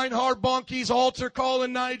of Reinhard Bonnke's altar call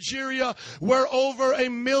in Nigeria, where over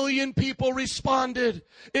 1 million people responded.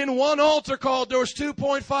 In one altar call, there was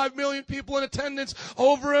 2.5 million people in attendance.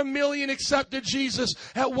 Over 1 million accepted Jesus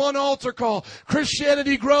at one altar call.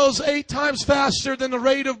 Christianity grows 8 times faster than the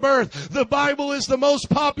rate of birth. The Bible is the most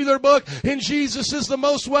popular book, and Jesus is the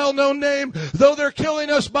most well-known name. Though they're killing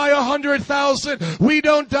us by 100,000, we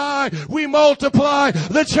don't die, we multiply.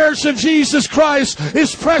 The Church of Jesus Christ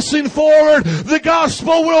is pressing forward. The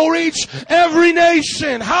gospel will reach every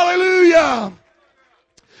nation. Hallelujah.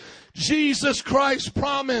 Jesus Christ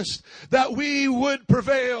promised that we would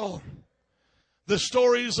prevail. The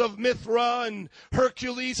stories of Mithra and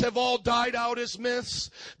Hercules have all died out as myths.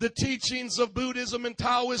 The teachings of Buddhism and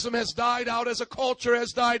Taoism has died out as a culture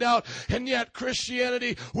has died out. And yet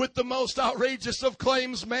Christianity, with the most outrageous of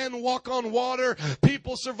claims, men walk on water,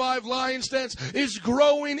 people survive lion's dens, is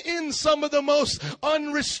growing in some of the most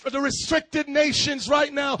restricted nations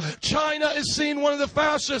right now. China is seeing one of the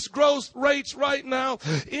fastest growth rates right now.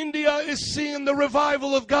 India is seeing the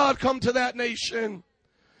revival of God come to that nation.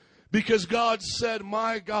 Because God said,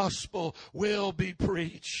 my gospel will be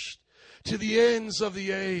preached to the ends of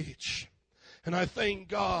the age. And I thank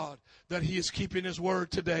God that He is keeping His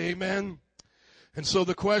word today. Amen. And so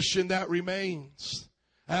the question that remains,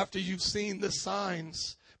 after you've seen the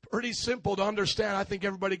signs, pretty simple to understand. I think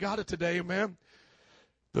everybody got it today. Amen.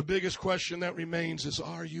 The biggest question that remains is,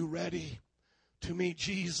 are you ready to meet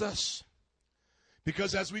Jesus?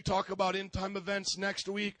 Because as we talk about end-time events next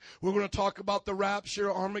week, we're going to talk about the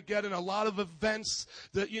rapture, Armageddon, a lot of events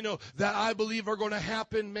that, that I believe are going to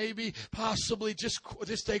happen, maybe, possibly, just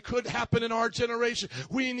they could happen in our generation.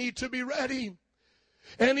 We need to be ready.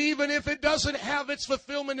 And even if it doesn't have its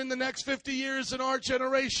fulfillment in the next 50 years in our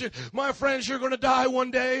generation, my friends, you're going to die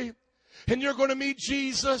one day, and you're going to meet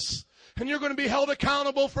Jesus, and you're going to be held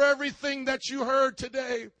accountable for everything that you heard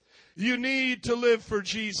today. You need to live for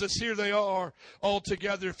Jesus. Here they are all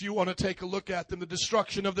together if you want to take a look at them. The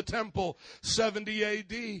destruction of the temple, 70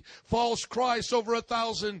 A.D. False Christ, over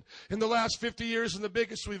 1,000 in the last 50 years, and the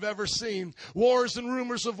biggest we've ever seen. Wars and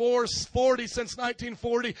rumors of wars, 40 since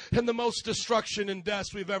 1940, and the most destruction and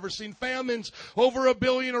deaths we've ever seen. Famines, over 1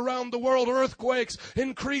 billion around the world. Earthquakes,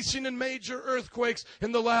 increasing in major earthquakes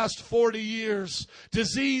in the last 40 years.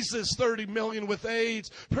 Diseases, 30 million with AIDS.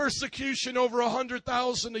 Persecution, over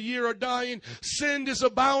 100,000 a year are dying. Sin is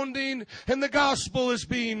abounding, and the gospel is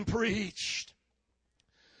being preached.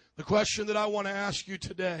 The question that I want to ask you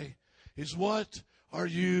today is, what are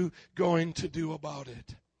you going to do about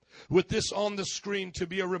it? With this on the screen to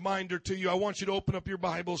be a reminder to you, I want you to open up your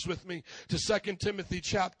Bibles with me to 2 Timothy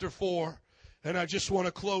chapter 4. And I just want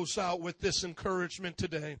to close out with this encouragement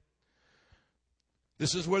today.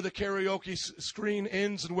 This is where the karaoke screen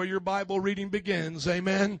ends and where your Bible reading begins.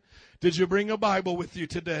 Amen. Did you bring a Bible with you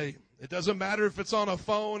today? It doesn't matter if it's on a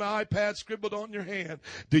phone, iPad, scribbled on your hand.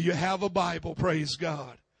 Do you have a Bible? Praise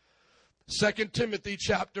God. 2 Timothy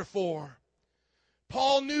chapter 4.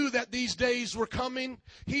 Paul knew that these days were coming.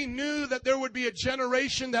 He knew that there would be a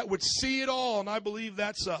generation that would see it all, and I believe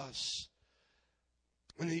that's us.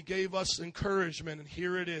 And he gave us encouragement, and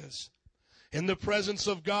here it is. In the presence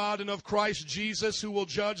of God and of Christ Jesus, who will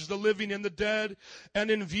judge the living and the dead,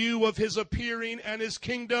 and in view of His appearing and His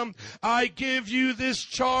kingdom, I give you this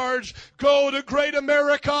charge: go to great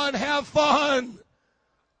America and have fun.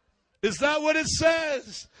 Is that what it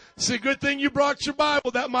says? It's a good thing you brought your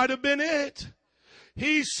Bible. That might have been it.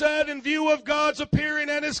 He said, in view of God's appearing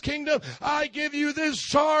and His kingdom, I give you this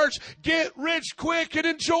charge: get rich quick and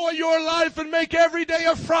enjoy your life and make every day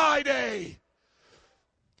a Friday.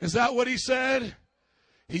 Is that what he said?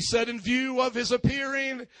 He said, in view of His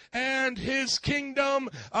appearing and His kingdom,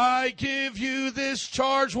 I give you this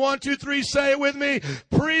charge. 1, 2, 3, say it with me.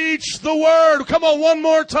 Preach the word. Come on, one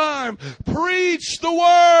more time. Preach the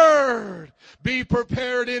word. Be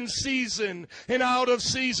prepared in season and out of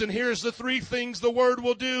season. Here's the 3 things the word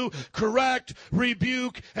will do: correct,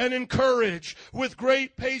 rebuke, and encourage with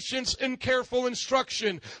great patience and careful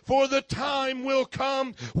instruction. For the time will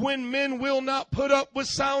come when men will not put up with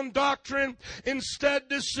sound doctrine. Instead,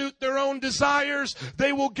 to suit their own desires,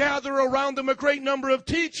 they will gather around them a great number of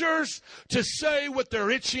teachers to say what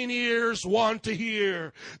their itching ears want to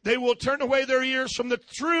hear. They will turn away their ears from the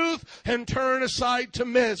truth and turn aside to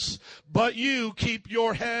myths. But you keep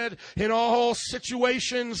your head in all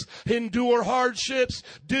situations, endure hardships,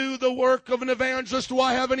 do the work of an evangelist. Do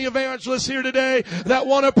I have any evangelists here today that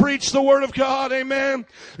want to preach the word of God? Amen.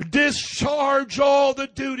 Discharge all the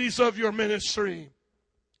duties of your ministry.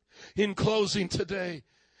 In closing today,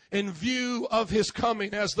 in view of His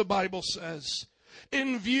coming, as the Bible says,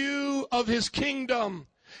 in view of His kingdom,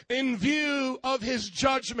 in view of His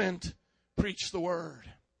judgment, preach the word.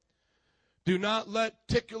 Do not let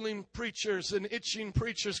tickling preachers and itching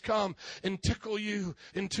preachers come and tickle you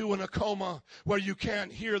into a coma where you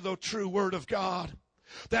can't hear the true word of God.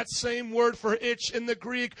 That same word for itch in the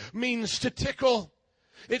Greek means to tickle.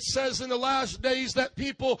 It says in the last days that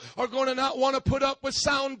people are going to not want to put up with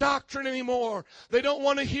sound doctrine anymore. They don't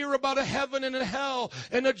want to hear about a heaven and a hell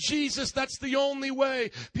and a Jesus that's the only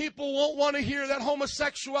way. People won't want to hear that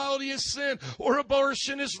homosexuality is sin or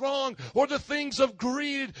abortion is wrong or the things of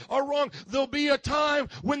greed are wrong. There'll be a time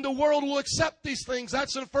when the world will accept these things.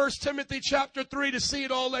 That's in 1 Timothy chapter 3 to see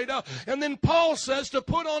it all laid out. And then Paul says to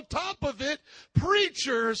put on top of it,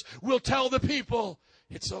 preachers will tell the people,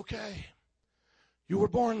 it's okay. You were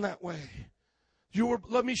born that way.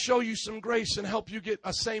 Let me show you some grace and help you get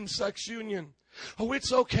a same-sex union. Oh,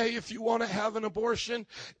 it's okay if you want to have an abortion.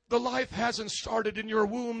 The life hasn't started in your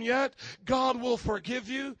womb yet. God will forgive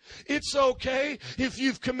you. It's okay if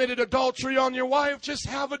you've committed adultery on your wife. Just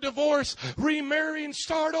have a divorce, remarry, and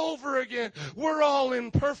start over again. We're all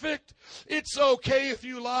imperfect. It's okay if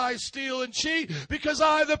you lie, steal, and cheat, because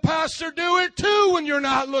I, the pastor, do it too when you're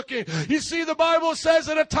not looking. You see, the Bible says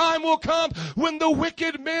that a time will come when the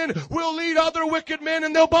wicked men will lead other wicked men,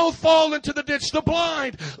 and they'll both fall into the ditch. The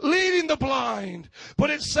blind leading the blind.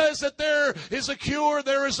 But it says that there is a cure,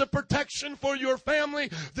 there is a protection for your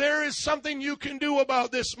family. There is something you can do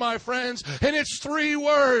about this, my friends, and it's 3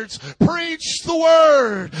 words. Preach the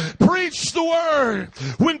word. Preach the word.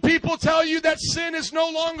 When people tell you that sin is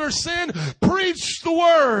no longer sin, preach the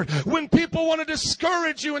word. When people want to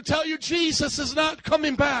discourage you and tell you Jesus is not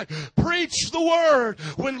coming back, preach the word.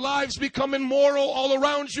 When lives become immoral all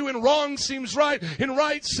around you and wrong seems right and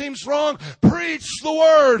right seems wrong, preach the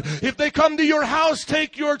word. If they come to your house,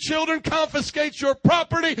 take your children, confiscate your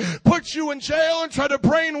property, put you in jail and try to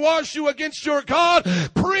brainwash you against your God,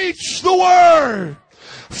 preach the word.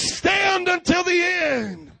 Stand until the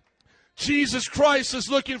end. Jesus Christ is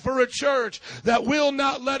looking for a church that will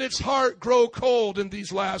not let its heart grow cold in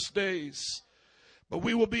these last days. But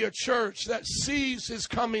we will be a church that sees His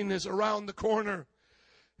coming is around the corner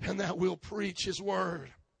and that will preach His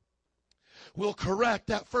word. Will correct.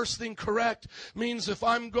 That first thing, correct, means if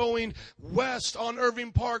I'm going west on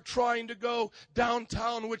Irving Park trying to go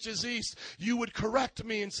downtown, which is east, you would correct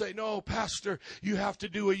me and say, no, Pastor, you have to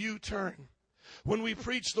do a U-turn. When we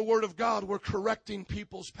preach the Word of God, we're correcting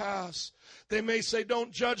people's paths. They may say,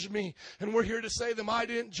 don't judge me. And we're here to say to them, I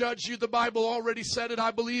didn't judge you. The Bible already said it.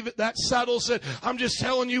 I believe it. That settles it. I'm just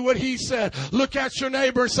telling you what He said. Look at your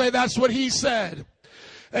neighbor and say, that's what he said.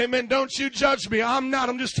 Amen. Don't you judge me. I'm not.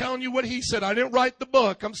 I'm just telling you what He said. I didn't write the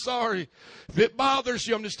book. I'm sorry. If it bothers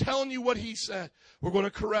you, I'm just telling you what He said. We're going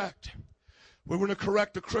to correct. We're going to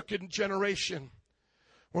correct a crooked generation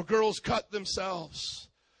where girls cut themselves,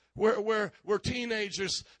 where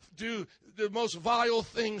teenagers do the most vile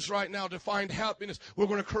things right now to find happiness. We're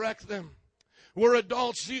going to correct them. We're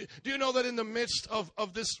adults. Do you know that in the midst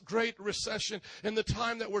of this great recession, in the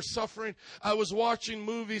time that we're suffering, I was watching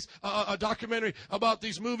movies, a documentary about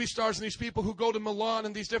these movie stars and these people who go to Milan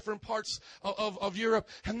and these different parts of Europe,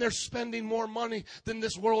 and they're spending more money than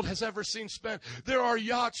this world has ever seen spent. There are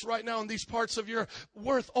yachts right now in these parts of Europe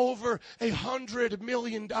worth over $100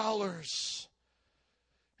 million.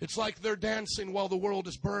 It's like they're dancing while the world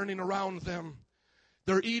is burning around them.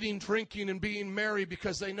 They're eating, drinking, and being merry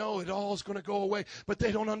because they know it all is going to go away. But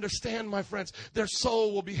they don't understand, my friends. Their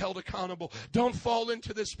soul will be held accountable. Don't fall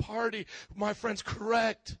into this party. My friends,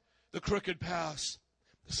 correct the crooked paths.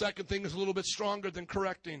 The second thing is a little bit stronger than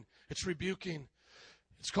correcting. It's rebuking.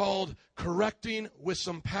 It's called correcting with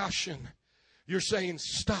some passion. You're saying,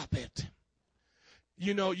 stop it.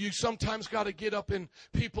 You know, you sometimes got to get up in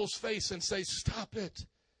people's face and say, stop it.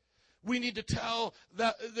 We need to tell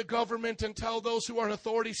the government and tell those who are in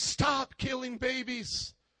authority, stop killing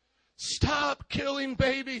babies. Stop killing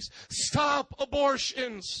babies. Stop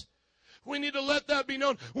abortions. We need to let that be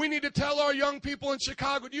known. We need to tell our young people in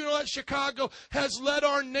Chicago. Do you know that Chicago has led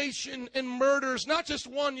our nation in murders, not just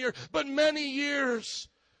 1 year, but many years?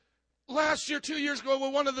 Last year, 2 years ago,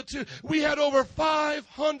 one of the two, we had over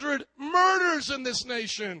 500 murders in this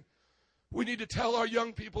nation. We need to tell our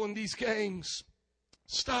young people in these gangs,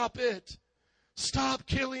 stop it. Stop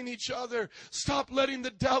killing each other. Stop letting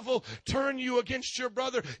the devil turn you against your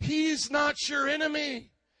brother. He's not your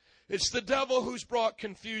enemy. It's the devil who's brought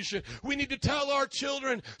confusion. We need to tell our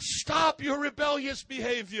children, stop your rebellious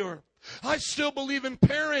behavior. I still believe in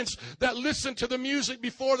parents that listen to the music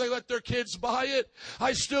before they let their kids buy it.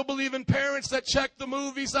 I still believe in parents that check the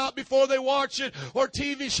movies out before they watch it, or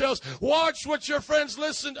TV shows. Watch what your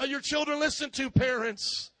children listen to,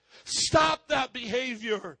 parents. Stop that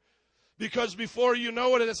behavior. Because before you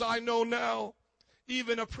know it, as I know now,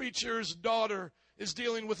 even a preacher's daughter is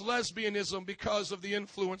dealing with lesbianism because of the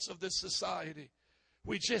influence of this society.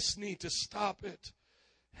 We just need to stop it.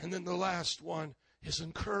 And then the last one is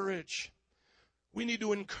encourage. We need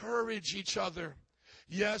to encourage each other.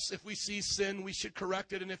 Yes, if we see sin, we should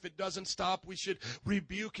correct it. And if it doesn't stop, we should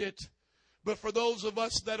rebuke it. But for those of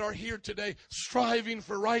us that are here today striving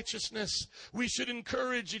for righteousness, we should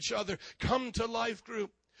encourage each other. Come to Life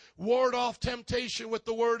Group. Ward off temptation with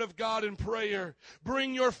the Word of God and prayer.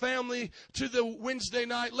 Bring your family to the Wednesday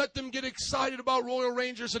night. Let them get excited about Royal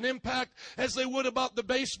Rangers and Impact as they would about the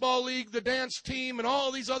baseball league, the dance team, and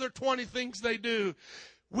all these other 20 things they do.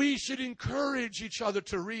 We should encourage each other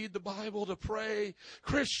to read the Bible, to pray,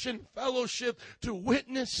 Christian fellowship, to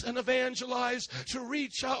witness and evangelize, to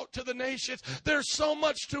reach out to the nations. There's so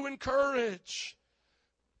much to encourage.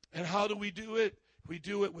 And how do we do it? We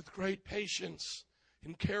do it with great patience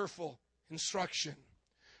and careful instruction.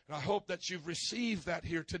 And I hope that you've received that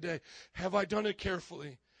here today. Have I done it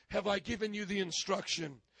carefully? Have I given you the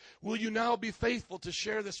instruction? Will you now be faithful to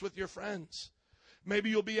share this with your friends?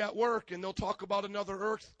 Maybe you'll be at work and they'll talk about another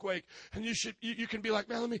earthquake, and you can be like,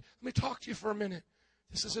 man, let me talk to you for a minute.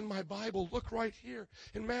 This is in my Bible. Look right here.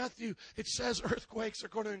 In Matthew, it says earthquakes are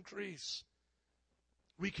going to increase.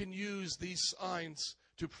 We can use these signs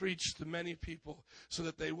to preach to many people so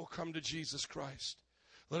that they will come to Jesus Christ.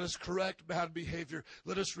 Let us correct bad behavior.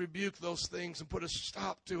 Let us rebuke those things and put a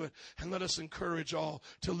stop to it. And let us encourage all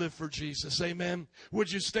to live for Jesus. Amen. Would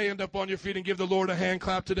you stand up on your feet and give the Lord a hand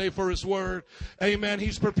clap today for His Word? Amen.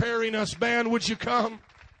 He's preparing us. Band, would you come?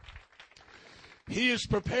 He is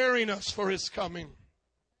preparing us for His coming.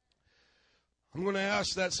 I'm going to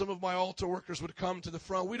ask that some of my altar workers would come to the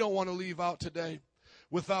front. We don't want to leave out today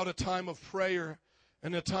without a time of prayer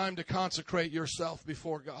and a time to consecrate yourself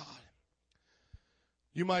before God.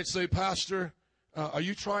 You might say, Pastor, are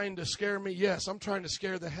you trying to scare me? Yes, I'm trying to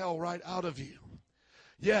scare the hell right out of you.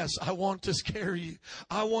 Yes, I want to scare you.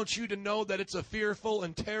 I want you to know that it's a fearful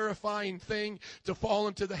and terrifying thing to fall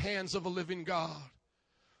into the hands of a living God.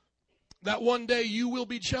 That one day you will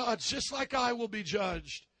be judged, just like I will be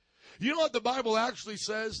judged. You know what the Bible actually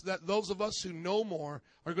says? That those of us who know more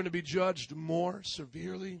are going to be judged more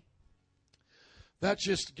severely. That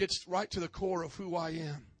just gets right to the core of who I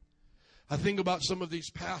am. I think about some of these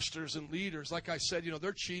pastors and leaders. Like I said,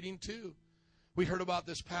 they're cheating too. We heard about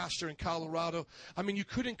this pastor in Colorado. I mean, you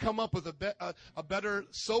couldn't come up with a better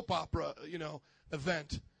soap opera,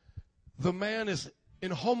 event. The man is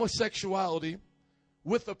in homosexuality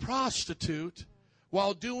with a prostitute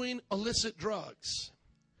while doing illicit drugs.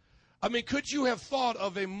 I mean, could you have thought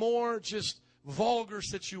of a more just vulgar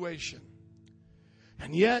situation?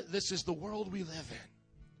 And yet, this is the world we live in.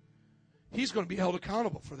 He's going to be held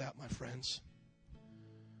accountable for that, my friends.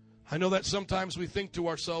 I know that sometimes we think to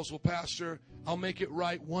ourselves, well, Pastor, I'll make it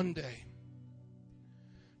right one day.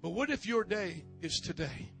 But what if your day is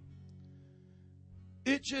today?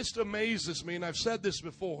 It just amazes me, and I've said this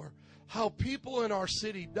before, how people in our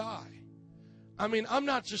city die. I mean, I'm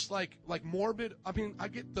not just like morbid. I mean, I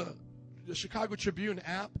get the Chicago Tribune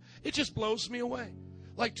app. It just blows me away.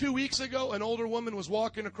 Like 2 weeks ago, an older woman was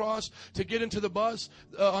walking across to get into the bus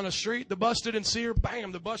on a street. The bus didn't see her.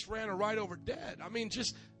 Bam, the bus ran her right over dead. I mean,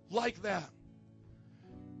 just like that.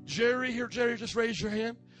 Jerry, just raise your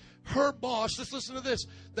hand. Her boss, just listen to this.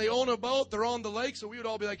 They own a boat. They're on the lake. So we would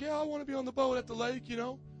all be like, yeah, I want to be on the boat at the lake,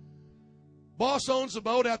 Boss owns a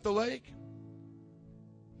boat at the lake.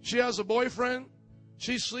 She has a boyfriend.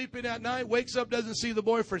 She's sleeping at night, wakes up, doesn't see the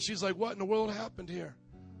boyfriend. She's like, what in the world happened here?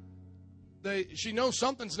 She knows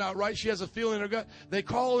something's not right. She has a feeling in her gut. They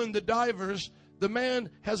call in the divers. The man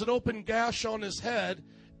has an open gash on his head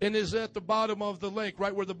and is at the bottom of the lake,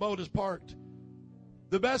 right where the boat is parked.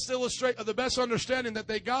 The best understanding that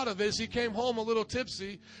they got of it is he came home a little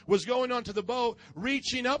tipsy, was going onto the boat,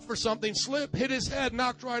 reaching up for something, slipped, hit his head,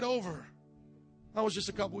 knocked right over. That was just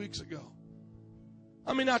a couple weeks ago.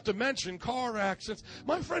 I mean, not to mention car accidents.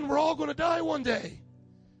 My friend, we're all going to die one day.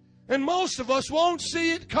 And most of us won't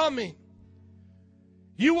see it coming.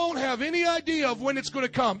 You won't have any idea of when it's going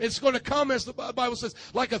to come. It's going to come, as the Bible says,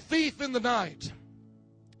 like a thief in the night.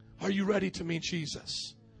 Are you ready to meet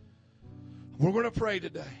Jesus? We're going to pray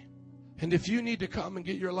today. And if you need to come and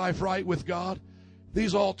get your life right with God,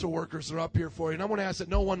 these altar workers are up here for you. And I'm going to ask that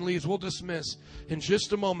no one leaves. We'll dismiss in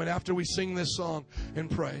just a moment after we sing this song and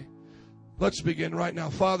pray. Let's begin right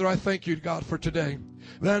now. Father, I thank you, God, for today.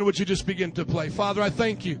 Then would you just begin to play? Father, I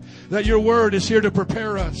thank you that your word is here to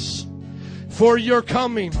prepare us for your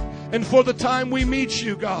coming and for the time we meet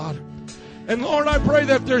you, God. And Lord, I pray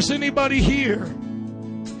that if there's anybody here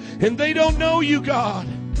and they don't know you, God,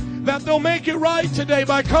 that they'll make it right today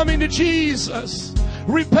by coming to Jesus,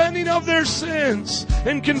 repenting of their sins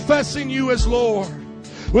and confessing you as Lord.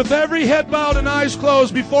 With every head bowed and eyes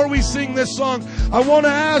closed, before we sing this song, I want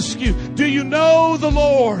to ask you, do you know the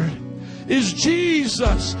Lord? Is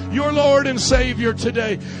Jesus your Lord and Savior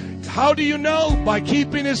today? How do you know? By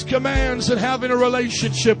keeping His commands and having a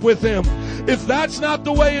relationship with Him. If that's not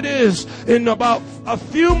the way it is, in about a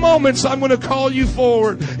few moments, I'm going to call you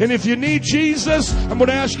forward. And if you need Jesus, I'm going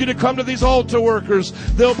to ask you to come to these altar workers.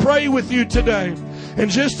 They'll pray with you today. In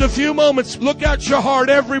just a few moments, look at your heart.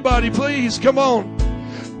 Everybody, please, come on.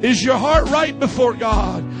 Is your heart right before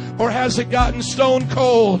God? Or has it gotten stone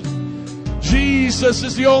cold? Jesus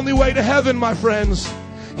is the only way to heaven, my friends.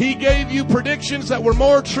 He gave you predictions that were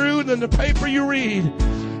more true than the paper you read.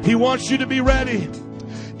 He wants you to be ready.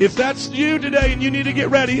 If that's you today and you need to get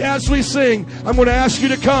ready, as we sing, I'm going to ask you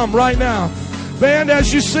to come right now. Band,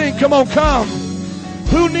 as you sing, come on, come.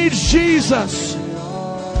 Who needs Jesus?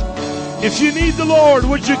 If you need the Lord,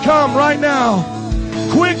 would you come right now?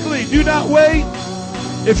 Quickly, do not wait.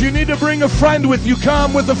 If you need to bring a friend with you,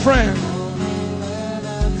 come with a friend.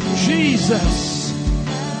 Jesus.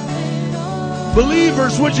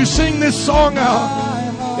 Believers, would you sing this song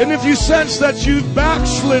out? And if you sense that you've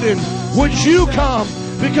backslidden, would you come?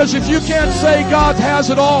 Because if you can't say God has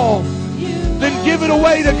it all, then give it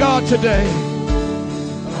away to God today.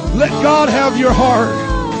 Let God have your heart.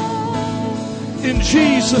 In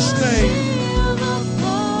Jesus' name.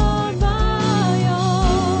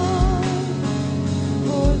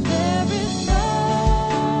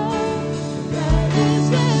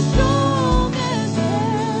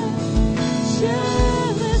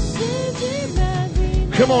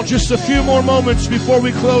 Come on, just a few more moments before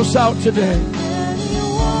we close out today.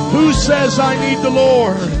 Who says I need the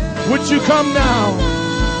Lord? Would you come now?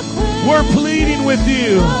 We're pleading with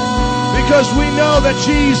you because we know that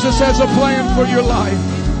Jesus has a plan for your life.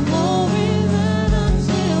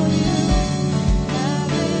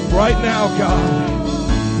 Right now,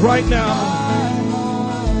 God. Right now.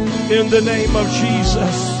 In the name of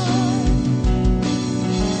Jesus.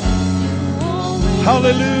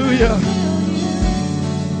 Hallelujah.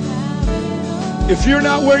 If you're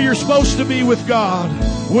not where you're supposed to be with God,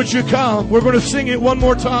 would you come? We're going to sing it one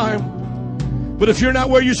more time. But if you're not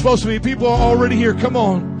where you're supposed to be, people are already here. Come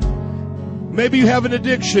on. Maybe you have an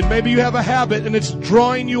addiction. Maybe you have a habit and it's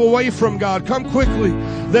drawing you away from God. Come quickly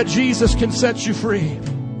that Jesus can set you free.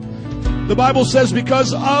 The Bible says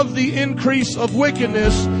because of the increase of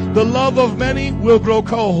wickedness, the love of many will grow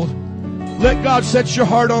cold. Let God set your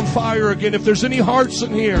heart on fire again. If there's any hearts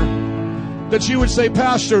in here that you would say,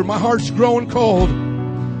 Pastor, my heart's growing cold.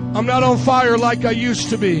 I'm not on fire like I used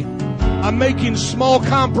to be. I'm making small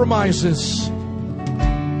compromises.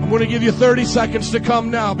 I'm going to give you 30 seconds to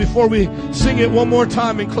come now before we sing it one more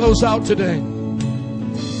time and close out today.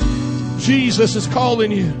 Jesus is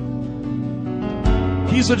calling you.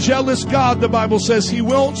 He's a jealous God, the Bible says. He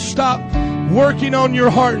won't stop working on your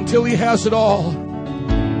heart until He has it all.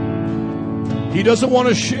 He doesn't want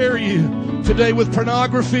to share you today with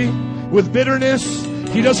pornography, with bitterness.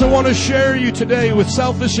 He doesn't want to share you today with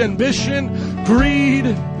selfish ambition, greed.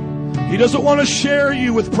 He doesn't want to share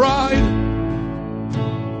you with pride,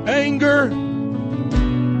 anger,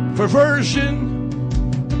 perversion,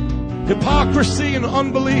 hypocrisy, and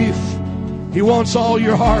unbelief. He wants all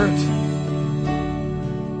your heart.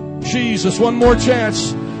 Jesus, one more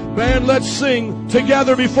chance. Man, let's sing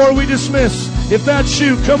together before we dismiss. If that's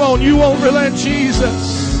you, come on, you won't relent,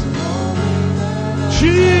 Jesus.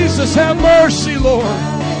 Jesus, have mercy, Lord.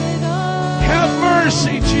 Have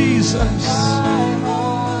mercy, Jesus.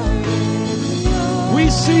 We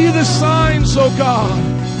see the signs, oh God.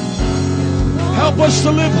 Help us to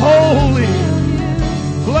live holy,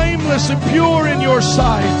 blameless, and pure in your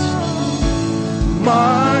sight.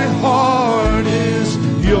 My heart is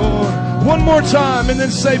yours. One more time and then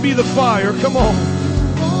say, be the fire. Come on.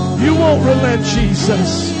 You won't relent,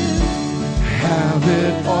 Jesus. Have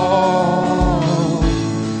it all.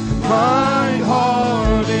 My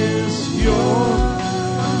heart is yours.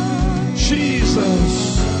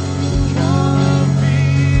 Jesus.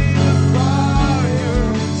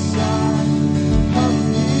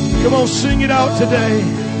 Come on, sing it out today.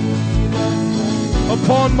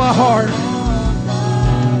 Upon my heart,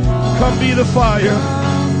 come be the fire.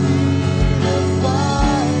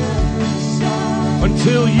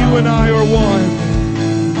 Until you and I are one.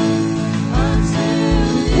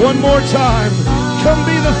 One more time. Come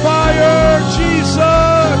be the fire, Jesus.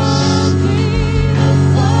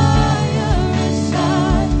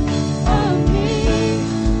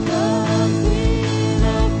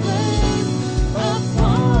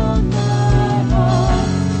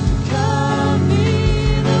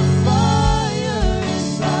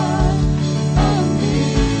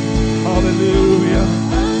 Hallelujah.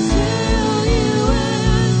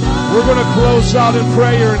 We're going to close out in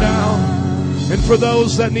prayer now. And for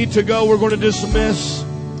those that need to go, we're going to dismiss.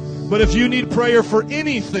 But if you need prayer for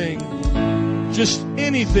anything, just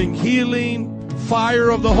anything, healing, fire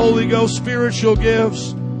of the Holy Ghost, spiritual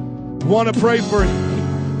gifts, want to pray for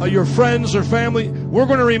your friends or family, we're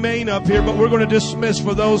going to remain up here, but we're going to dismiss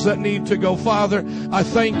for those that need to go. Father, I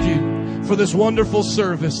thank you for this wonderful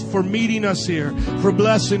service, for meeting us here, for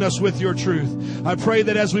blessing us with your truth. I pray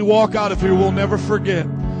that as we walk out of here, we'll never forget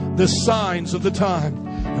the signs of the time.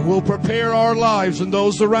 And we'll prepare our lives and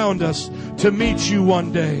those around us to meet you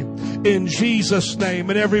one day. In Jesus' name.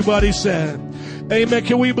 And everybody said, amen.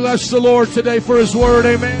 Can we bless the Lord today for His word?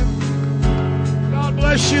 Amen. God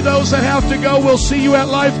bless you. Those that have to go, we'll see you at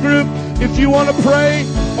Life Group. If you want to pray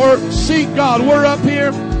or seek God, we're up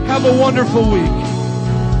here. Have a wonderful week.